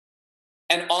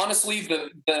honestly,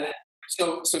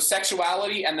 so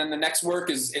sexuality, and then the next work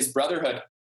is brotherhood.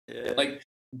 Yeah. Like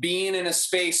being in a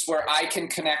space where I can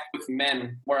connect with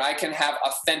men, where I can have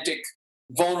authentic,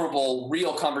 vulnerable,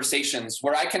 real conversations,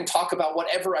 where I can talk about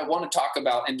whatever I want to talk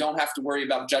about and don't have to worry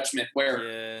about judgment,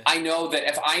 where I know that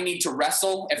if I need to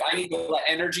wrestle, if I need to let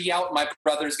energy out, my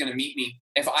brother's going to meet me.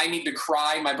 If I need to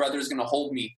cry, my brother's going to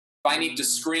hold me. If I need to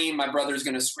scream, my brother's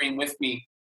going to scream with me.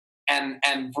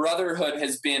 And brotherhood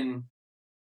has been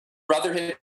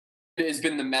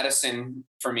the medicine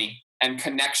for me, and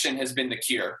connection has been the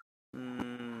cure.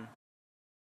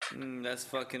 That's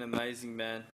fucking amazing,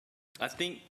 man. I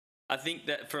think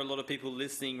that for a lot of people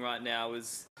listening right now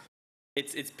it's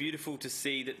beautiful to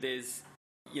see that there's,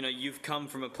 you know, you've come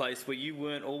from a place where you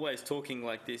weren't always talking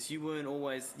like this. You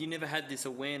never had this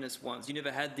awareness once. You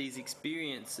never had these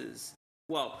experiences.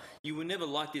 Well, you were never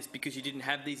like this because you didn't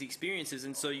have these experiences,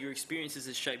 and so your experiences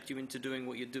have shaped you into doing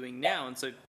what you're doing now. And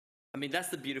so, I mean, that's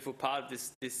the beautiful part of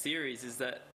this series, is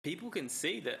that people can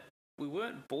see that we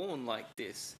weren't born like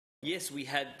this. Yes, we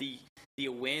had the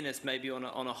awareness maybe on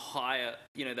a higher,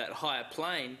 you know, that higher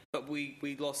plane, but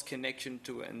we lost connection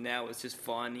to it, and now it's just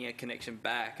finding a connection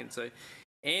back. And so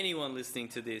anyone listening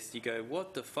to this, you go,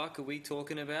 what the fuck are we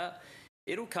talking about?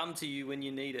 It'll come to you when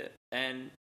you need it.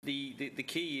 And the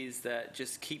key is that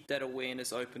just keep that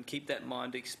awareness open, keep that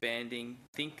mind expanding,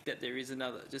 think that there is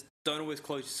another, just don't always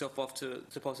close yourself off to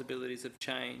possibilities of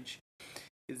change.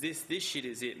 Because this shit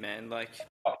is it, man. Like,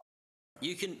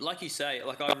 you can, like you say,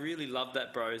 like, I really love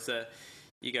that, bro, is that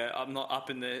you go, I'm not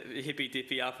up in the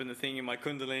hippy-dippy up in the thing and my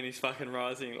kundalini's fucking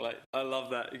rising. Like, I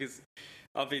love that, because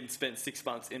I've been spent 6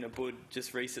 months in a bud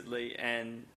just recently,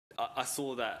 and I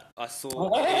saw that. I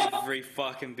saw every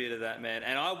fucking bit of that, man.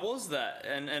 And I was that.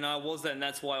 And I was that, and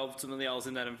that's why ultimately I was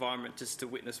in that environment, just to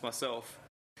witness myself.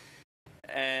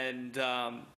 And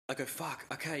I go, fuck,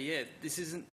 okay, yeah, this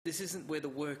isn't where the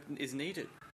work is needed.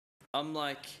 I'm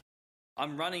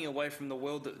running away from the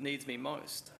world that needs me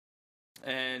most.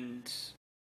 And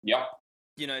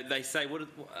they say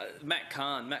Matt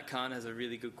Kahn has a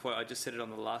really good quote. I just said it on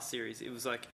the last series. It was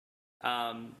like,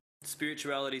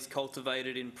 spirituality is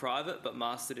cultivated in private but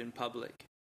mastered in public.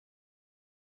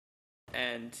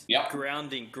 And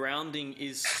grounding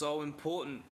is so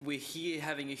important. We're here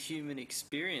having a human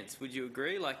experience. Would you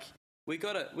agree? Like, we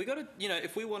gotta,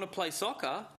 if we want to play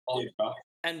soccer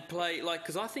and play, like,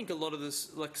 because I think a lot of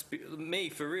this, like, me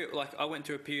for real, like, I went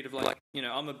through a period of like,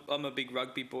 I'm a big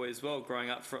rugby boy as well, growing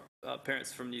up from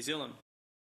parents from New Zealand,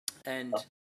 and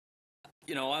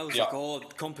I was like, oh,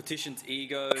 competition's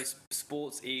ego,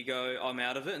 sports ego, I'm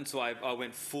out of it, and so I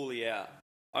went fully out,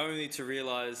 only to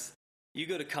realize you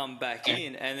got to come back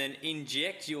in and then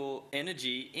inject your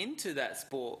energy into that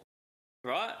sport,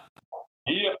 right?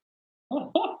 Yeah.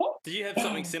 Did you have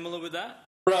something similar with that?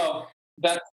 Bro,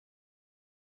 that's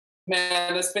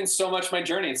been so much my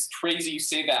journey. It's crazy you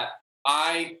say that.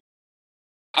 I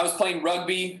was playing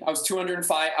rugby. I was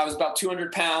 205. I was about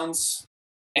 200 pounds.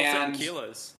 What's that in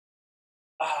kilos?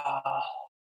 I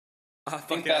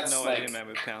think that's no idea, man,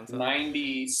 with pounds.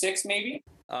 96 maybe?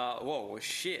 Whoa,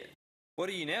 shit. What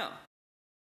are you now?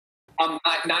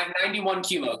 91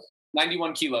 kilos.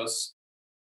 91 kilos.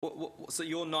 So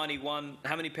you're 91.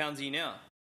 How many pounds are you now?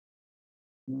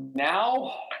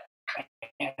 Now,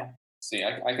 see,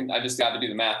 I just got to do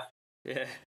the math. Yeah.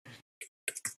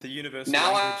 The universal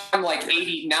now language. I'm like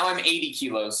 80. Now I'm 80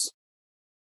 kilos.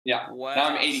 Yeah. Wow. Now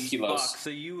I'm 80 kilos. Fuck. So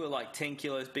you were like 10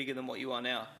 kilos bigger than what you are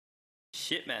now.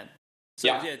 Shit, man. So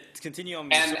yeah continue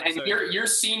on. And you're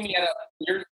seeing me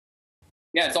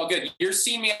it's all good. You're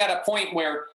seeing me at a point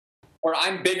where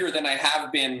I'm bigger than I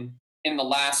have been in the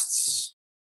last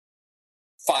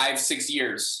 5-6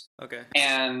 years. Okay.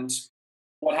 And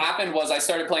what happened was I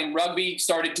started playing rugby,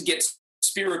 started to get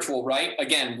spiritual, right?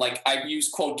 Again, like I use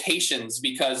quotations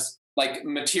because like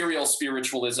material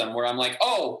spiritualism, where I'm like,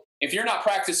 oh, if you're not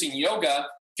practicing yoga,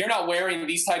 if you're not wearing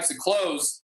these types of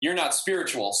clothes, you're not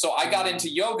spiritual. So I got into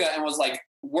yoga and was like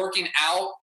working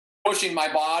out, pushing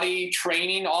my body,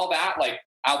 training, all that, like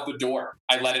out the door.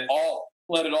 I let it all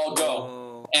go.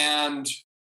 Oh. And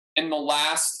in the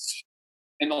last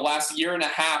year and a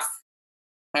half,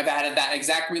 I've had that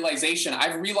exact realization.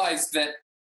 I've realized that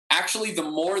actually the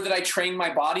more that I train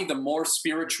my body, the more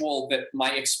spiritual that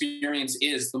my experience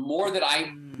is. The more that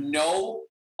I know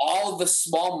all of the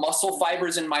small muscle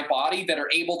fibers in my body that are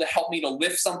able to help me to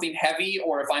lift something heavy,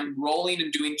 or if I'm rolling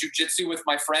and doing jujitsu with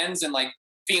my friends and like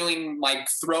feeling like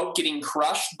throat getting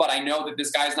crushed, but I know that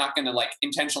this guy's not going to like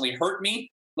intentionally hurt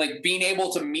me. Like being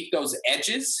able to meet those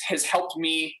edges has helped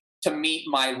me to meet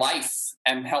my life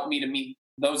and helped me to meet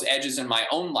those edges in my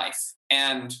own life.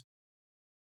 And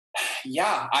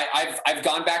yeah, I've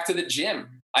gone back to the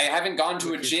gym. I haven't gone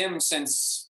to a gym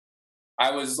since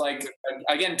I was like,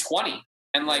 again, 20.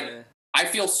 And like, I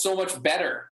feel so much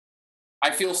better.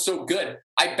 I feel so good.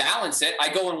 I balance it. I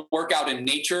go and work out in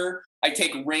nature. I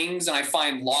take rings and I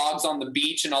find logs on the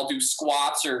beach and I'll do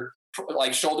squats or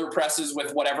like shoulder presses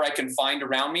with whatever I can find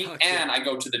around me. Okay. And I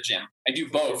go to the gym. I do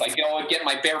both. I go and get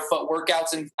my barefoot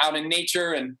workouts out in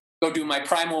nature and go do my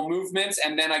primal movements.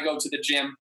 And then I go to the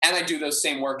gym and I do those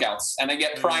same workouts and I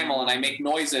get primal and I make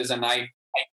noises and I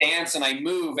dance and I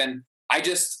move. And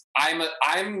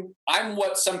I'm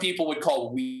what some people would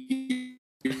call weird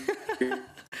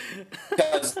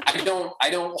because I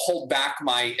don't hold back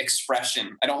my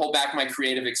expression. I don't hold back my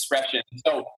creative expression.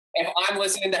 So if I'm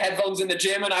listening to headphones in the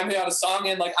gym and I'm got a song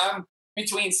and like I'm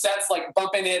between sets like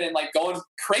bumping it and like going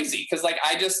crazy because like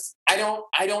I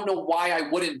don't know why I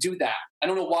wouldn't do that. I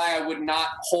don't know why I would not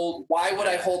why would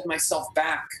I hold myself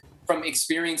back from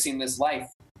experiencing this life?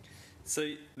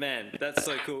 So, man, that's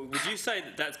so cool. Would you say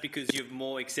that that's because you've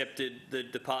more accepted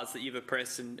the parts that you've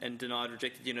oppressed and denied,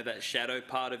 rejected, that shadow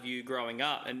part of you growing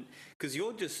up? And because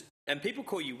you're just, and people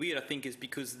call you weird, I think, is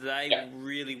because they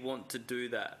really want to do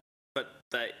that. But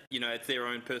they, it's their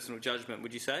own personal judgment,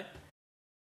 would you say?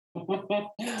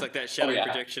 It's like that shadow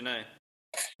projection, eh?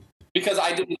 Because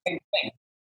I did the same thing.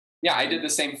 Yeah, I did the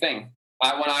same thing.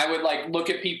 When I would like look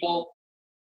at people,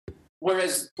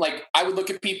 whereas like I would look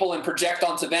at people and project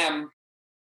onto them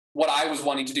what I was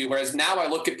wanting to do. Whereas now I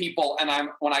look at people and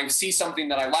when I see something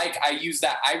that I like,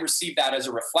 I receive that as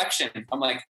a reflection. I'm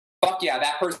like, fuck yeah,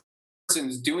 that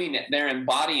person's doing it. They're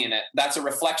embodying it. That's a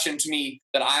reflection to me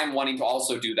that I'm wanting to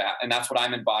also do that. And that's what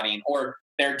I'm embodying, or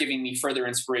they're giving me further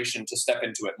inspiration to step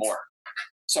into it more.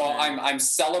 So I'm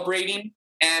celebrating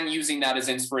and using that as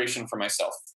inspiration for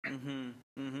myself.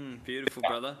 Beautiful,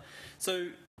 brother. So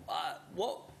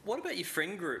what about your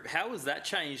friend group? How was that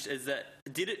changed?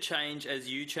 Did it change as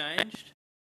you changed?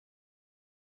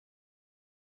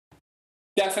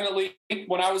 Definitely.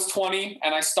 When I was 20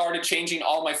 and I started changing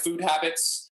all my food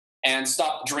habits, and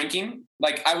stopped drinking.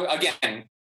 Like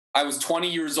I was 20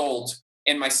 years old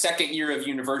in my second year of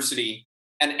university,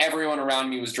 and everyone around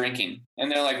me was drinking.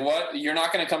 And they're like, "What? You're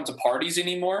not going to come to parties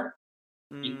anymore?"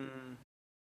 And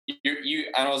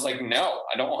I was like, "No,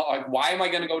 I don't. Like, why am I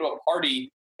going to go to a party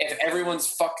if everyone's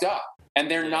fucked up and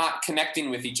they're not connecting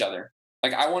with each other?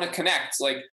 Like, I want to connect.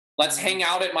 Like, let's hang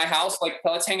out at my house. Like,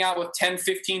 let's hang out with 10,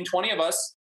 15, 20 of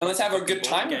us, and let's have a good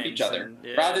time with each other,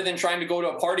 rather than trying to go to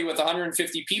a party with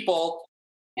 150 people."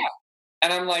 Yeah.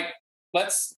 And I'm like,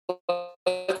 let's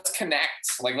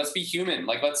connect. Like, let's be human.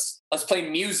 Like, let's play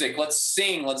music. Let's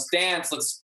sing. Let's dance.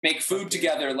 Let's make food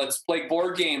together. Let's play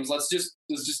board games. Let's just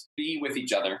be with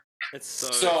each other.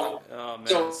 It's oh man,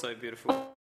 it's so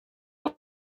beautiful.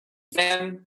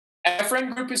 And our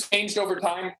friend group has changed over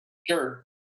time. Sure.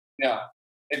 Yeah.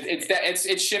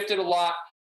 It's shifted a lot.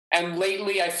 And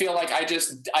lately I feel like I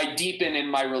deepen in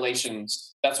my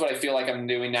relations. That's what I feel like I'm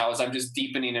doing now, is I'm just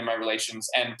deepening in my relations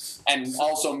and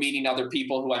also meeting other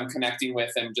people who I'm connecting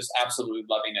with and just absolutely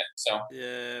loving it. So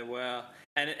yeah, wow.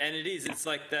 And it's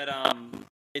like that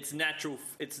it's natural,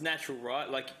 right?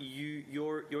 Like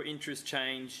your interests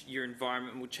change, your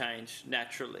environment will change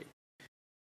naturally.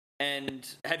 And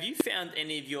have you found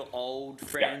any of your old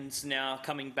friends now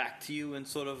coming back to you and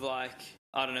sort of like,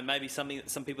 I don't know, maybe some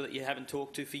people that you haven't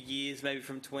talked to for years, maybe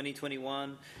from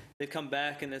 2021, they've come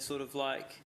back and they're sort of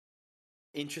like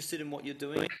interested in what you're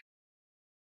doing?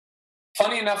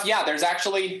 Funny enough, yeah, there's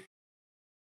actually,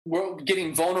 we're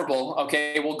getting vulnerable.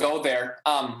 Okay, we'll go there.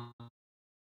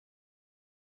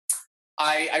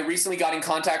 I recently got in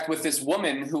contact with this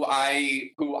woman who I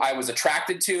was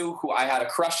attracted to, who I had a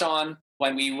crush on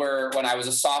when I was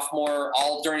a sophomore,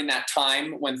 all during that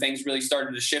time when things really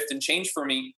started to shift and change for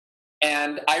me.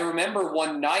 And I remember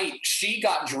one night she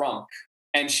got drunk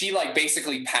and she like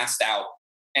basically passed out,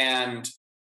 and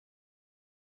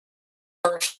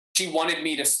she wanted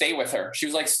me to stay with her. She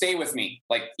was like, "Stay with me."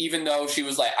 Like, even though she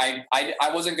was like,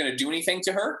 I wasn't going to do anything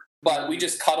to her, but we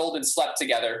just cuddled and slept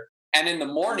together. And in the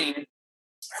morning,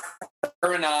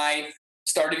 her and I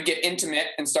started to get intimate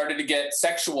and started to get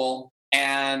sexual,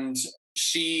 and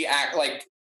she act like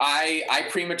I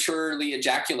prematurely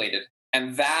ejaculated,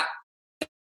 and that,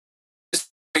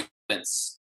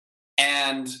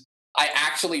 and I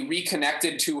actually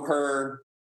reconnected to her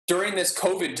during this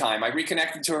COVID time. I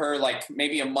reconnected to her like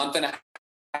maybe a month and a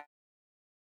half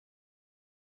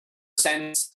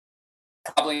since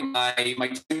probably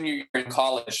my junior year in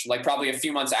college, like probably a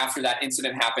few months after that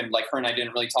incident happened. Like, her and I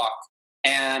didn't really talk,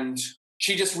 and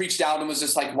she just reached out and was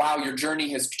just like, "Wow, your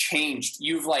journey has changed.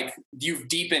 You've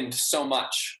deepened so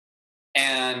much."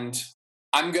 And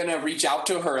I'm going to reach out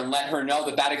to her and let her know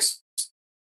that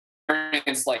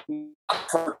experience, like,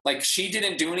 her, like, she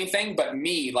didn't do anything, but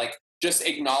me, like, just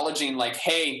acknowledging like,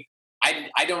 "Hey,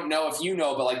 I don't know if you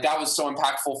know, but like, that was so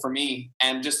impactful for me,"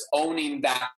 and just owning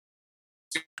that.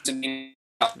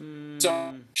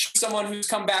 So she's someone who's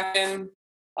come back in.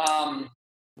 Wow.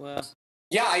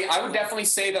 Yeah, I would definitely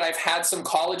say that I've had some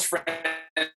college friends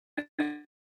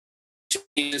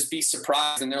just be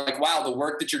surprised, and they're like, "Wow, the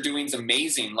work that you're doing is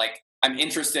amazing. Like, I'm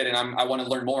interested, and I want to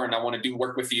learn more, and I want to do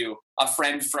work with you." A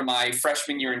friend from my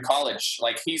freshman year in college,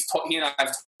 like, he and I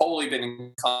have totally been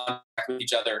in contact with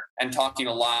each other and talking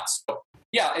a lot. So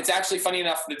yeah, it's actually funny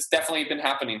enough. It's definitely been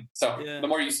happening. So the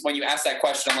more when you ask that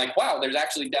question, I'm like, wow, there's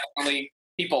actually definitely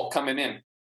people coming in.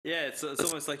 Yeah, it's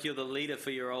almost like you're the leader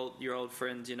for your old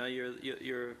friends. You know,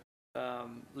 you're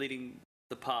leading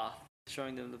the path,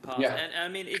 showing them the path. Yeah. And I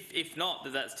mean, if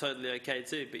not, that's totally okay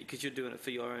too, because you're doing it for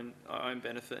your own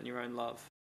benefit and your own love.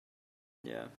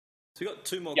 Yeah. So we got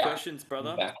two more questions,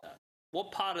 brother. Yeah.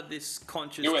 What part of this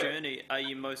conscious journey are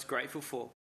you most grateful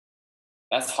for?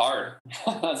 That's hard.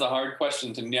 That's a hard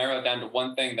question to narrow it down to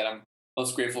one thing that I'm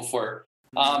most grateful for.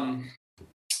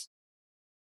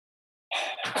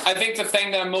 I think the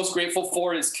thing that I'm most grateful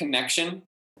for is connection.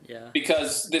 Yeah.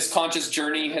 Because this conscious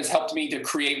journey has helped me to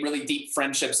create really deep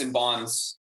friendships and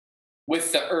bonds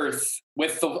with the earth,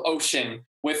 with the ocean,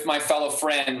 with my fellow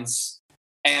friends.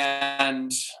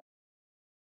 And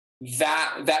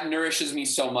that nourishes me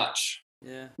so much.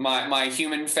 Yeah. My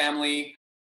human family,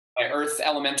 my earth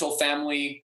elemental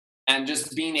family, and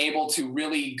just being able to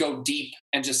really go deep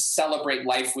and just celebrate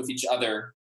life with each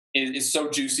other is so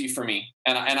juicy for me.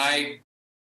 And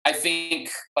I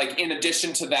think, like, in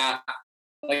addition to that,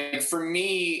 like, for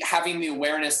me, having the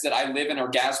awareness that I live an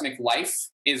orgasmic life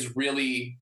is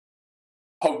really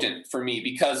potent for me,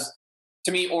 because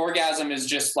to me, orgasm is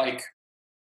just like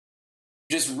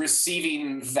just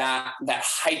receiving that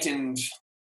heightened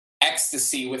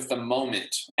ecstasy with the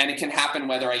moment. And it can happen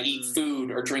whether I eat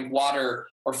food or drink water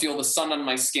or feel the sun on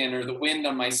my skin or the wind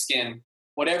on my skin.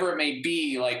 whatever it may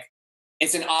be, like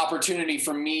it's an opportunity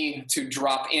for me to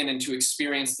drop in and to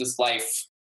experience this life.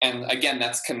 And again,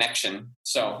 that's connection.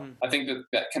 So I think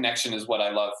that connection is what I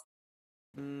love.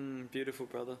 Beautiful,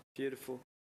 brother. Beautiful.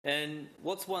 And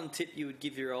what's one tip you would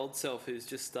give your old self who's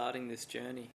just starting this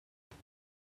journey?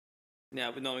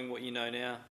 Now, knowing what you know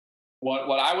now.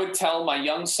 What I would tell my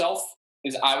young self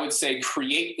is I would say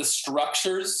create the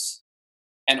structures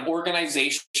and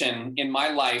organization in my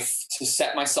life to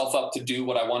set myself up to do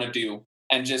what I want to do,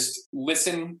 and just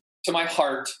listen to my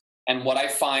heart and what I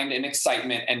find in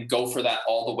excitement and go for that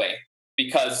all the way,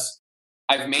 because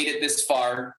I've made it this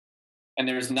far and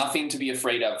there's nothing to be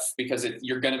afraid of, because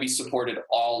you're going to be supported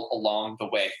all along the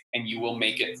way and you will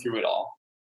make it through it all.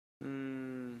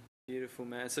 Beautiful,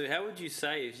 man. So how would you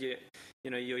say if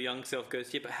your young self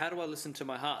goes, yeah, but how do I listen to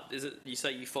my heart? Is it you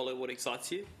say you follow what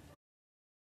excites you?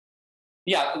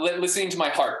 Yeah, listening to my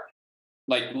heart,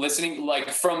 like listening,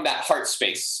 like from that heart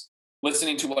space,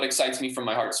 listening to what excites me from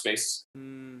my heart space.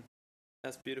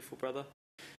 That's beautiful, brother.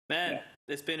 Man,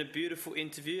 It's been a beautiful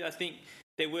interview. I think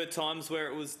there were times where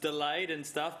it was delayed and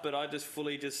stuff, but I just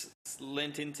fully just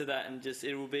lent into that and just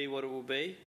it will be what it will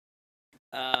be.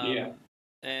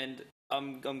 And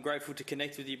I'm grateful to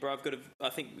connect with you, bro. I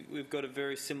think we've got a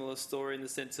very similar story in the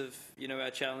sense of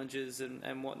our challenges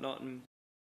and whatnot. And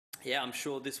yeah, I'm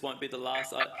sure this won't be the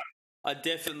last. I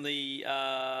definitely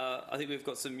I think we've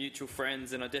got some mutual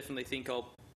friends, and I definitely think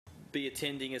I'll be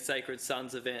attending a Sacred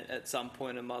Sons event at some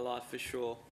point in my life for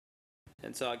sure.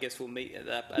 And so I guess we'll meet at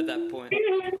that point.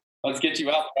 Let's get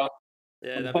you out, bro.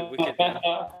 Yeah, that'd be wicked, man.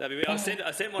 That'd be wicked.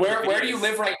 I sent one. Where do you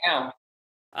live right now?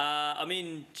 I'm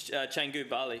in Canggu,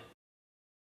 Bali.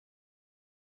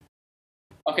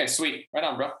 Okay, sweet. Right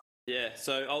on, bro. Yeah,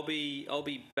 so I'll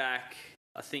be back.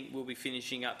 I think we'll be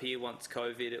finishing up here once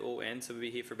COVID all ends. So we'll be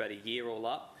here for about a year all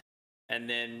up. And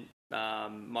then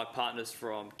my partner's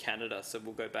from Canada, so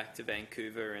we'll go back to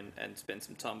Vancouver and spend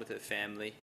some time with her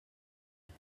family.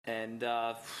 And,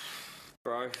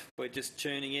 bro, we're just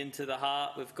tuning into the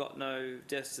heart. We've got no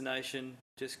destination.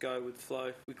 Just go with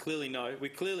flow. We clearly know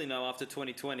after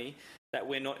 2020 that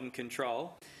we're not in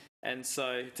control. And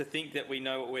so to think that we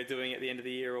know what we're doing at the end of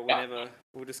the year or whenever,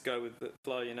 we'll just go with the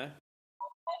flow,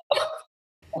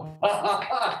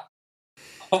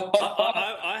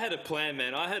 I had a plan,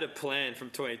 man. I had a plan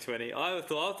from 2020. I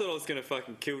thought I was going to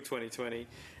fucking kill 2020.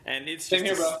 And it's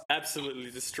just absolutely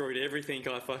destroyed everything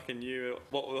I fucking knew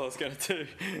what I was going to do.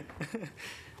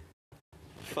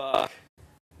 Fuck.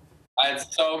 I had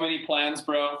so many plans,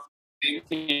 bro.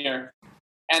 Same here.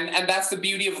 And that's the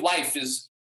beauty of life is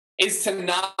to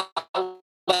not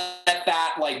let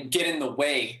that like get in the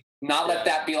way. Not let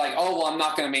that be like, oh, well, I'm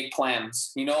not going to make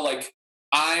plans. Like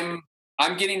I'm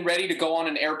getting ready to go on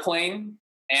an airplane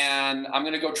and I'm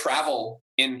going to go travel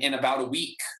in about a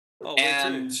week. Oh,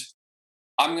 and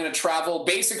I'm going to travel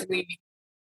basically.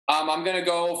 I'm going to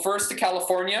go first to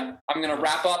California. I'm going to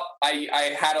wrap up.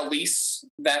 I had a lease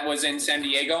that was in San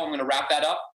Diego. I'm going to wrap that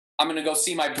up. I'm going to go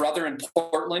see my brother in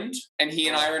Portland, and he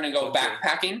and I are going to go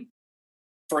backpacking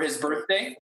for his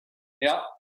birthday. Yep.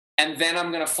 And then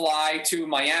I'm going to fly to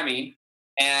Miami,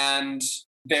 and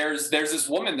there's this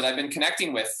woman that I've been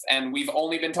connecting with, and we've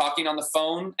only been talking on the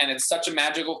phone, and it's such a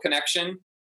magical connection.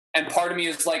 And part of me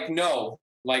is like, no,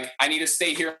 like I need to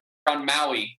stay here on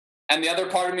Maui. And the other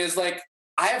part of me is like,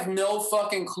 I have no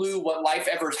fucking clue what life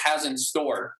ever has in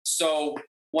store. So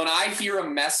when I hear a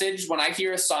message, when I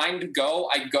hear a sign to go,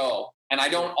 I go. And I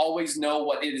don't always know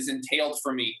what it is entailed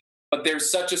for me, but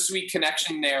there's such a sweet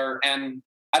connection there. And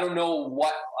I don't know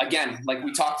what, again, like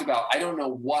we talked about, I don't know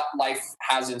what life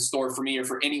has in store for me or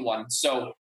for anyone.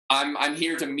 So I'm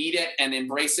here to meet it and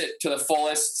embrace it to the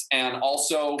fullest, and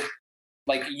also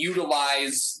like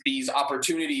utilize these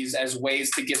opportunities as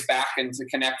ways to give back and to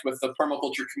connect with the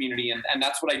permaculture community. And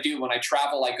that's what I do. When I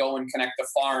travel, I go and connect to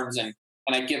farms and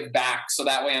I give back. So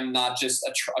that way I'm not just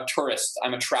a tourist.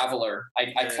 I'm a traveler.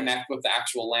 I connect with the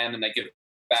actual land and I give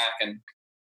back. And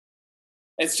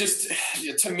it's just,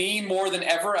 to me, more than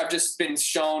ever, I've just been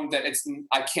shown that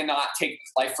I cannot take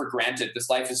life for granted. This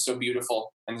life is so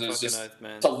beautiful. And there's just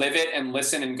to live it and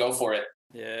listen and go for it.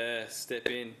 Yeah, step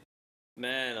in.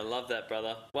 Man, I love that,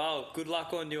 brother. Wow, good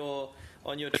luck on your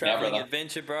traveling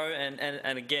adventure, bro.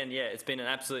 And again, it's been an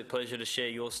absolute pleasure to share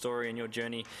your story and your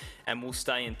journey. And we'll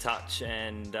stay in touch,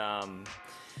 and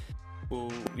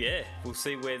we'll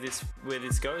see where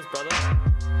this goes, brother.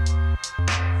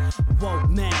 woke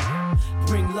man,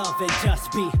 bring love and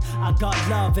just be. I got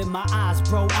love in my eyes,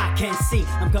 bro, I can see.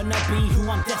 I'm gonna be who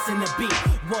I'm destined to be.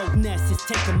 Wokeness is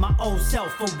taking my old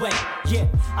self away. Yeah,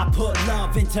 I put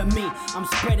love into me. I'm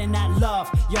spreading that love,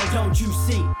 yo, don't you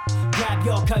see? Grab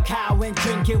your cacao and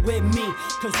drink it with me,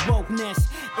 cause wokeness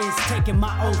is taking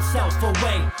my old self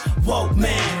away. Woke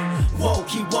man,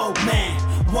 wokey woke man,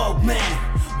 woke man,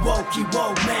 wokey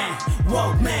woke man,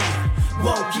 woke man,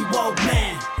 wokey woke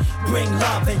man, bring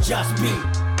love and just be.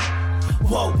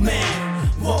 Woke man,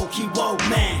 wokey woke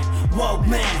man, woke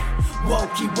man,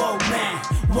 wokey woke man,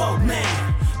 woke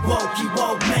man, wokey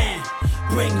woke man,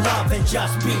 bring love and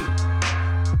just be.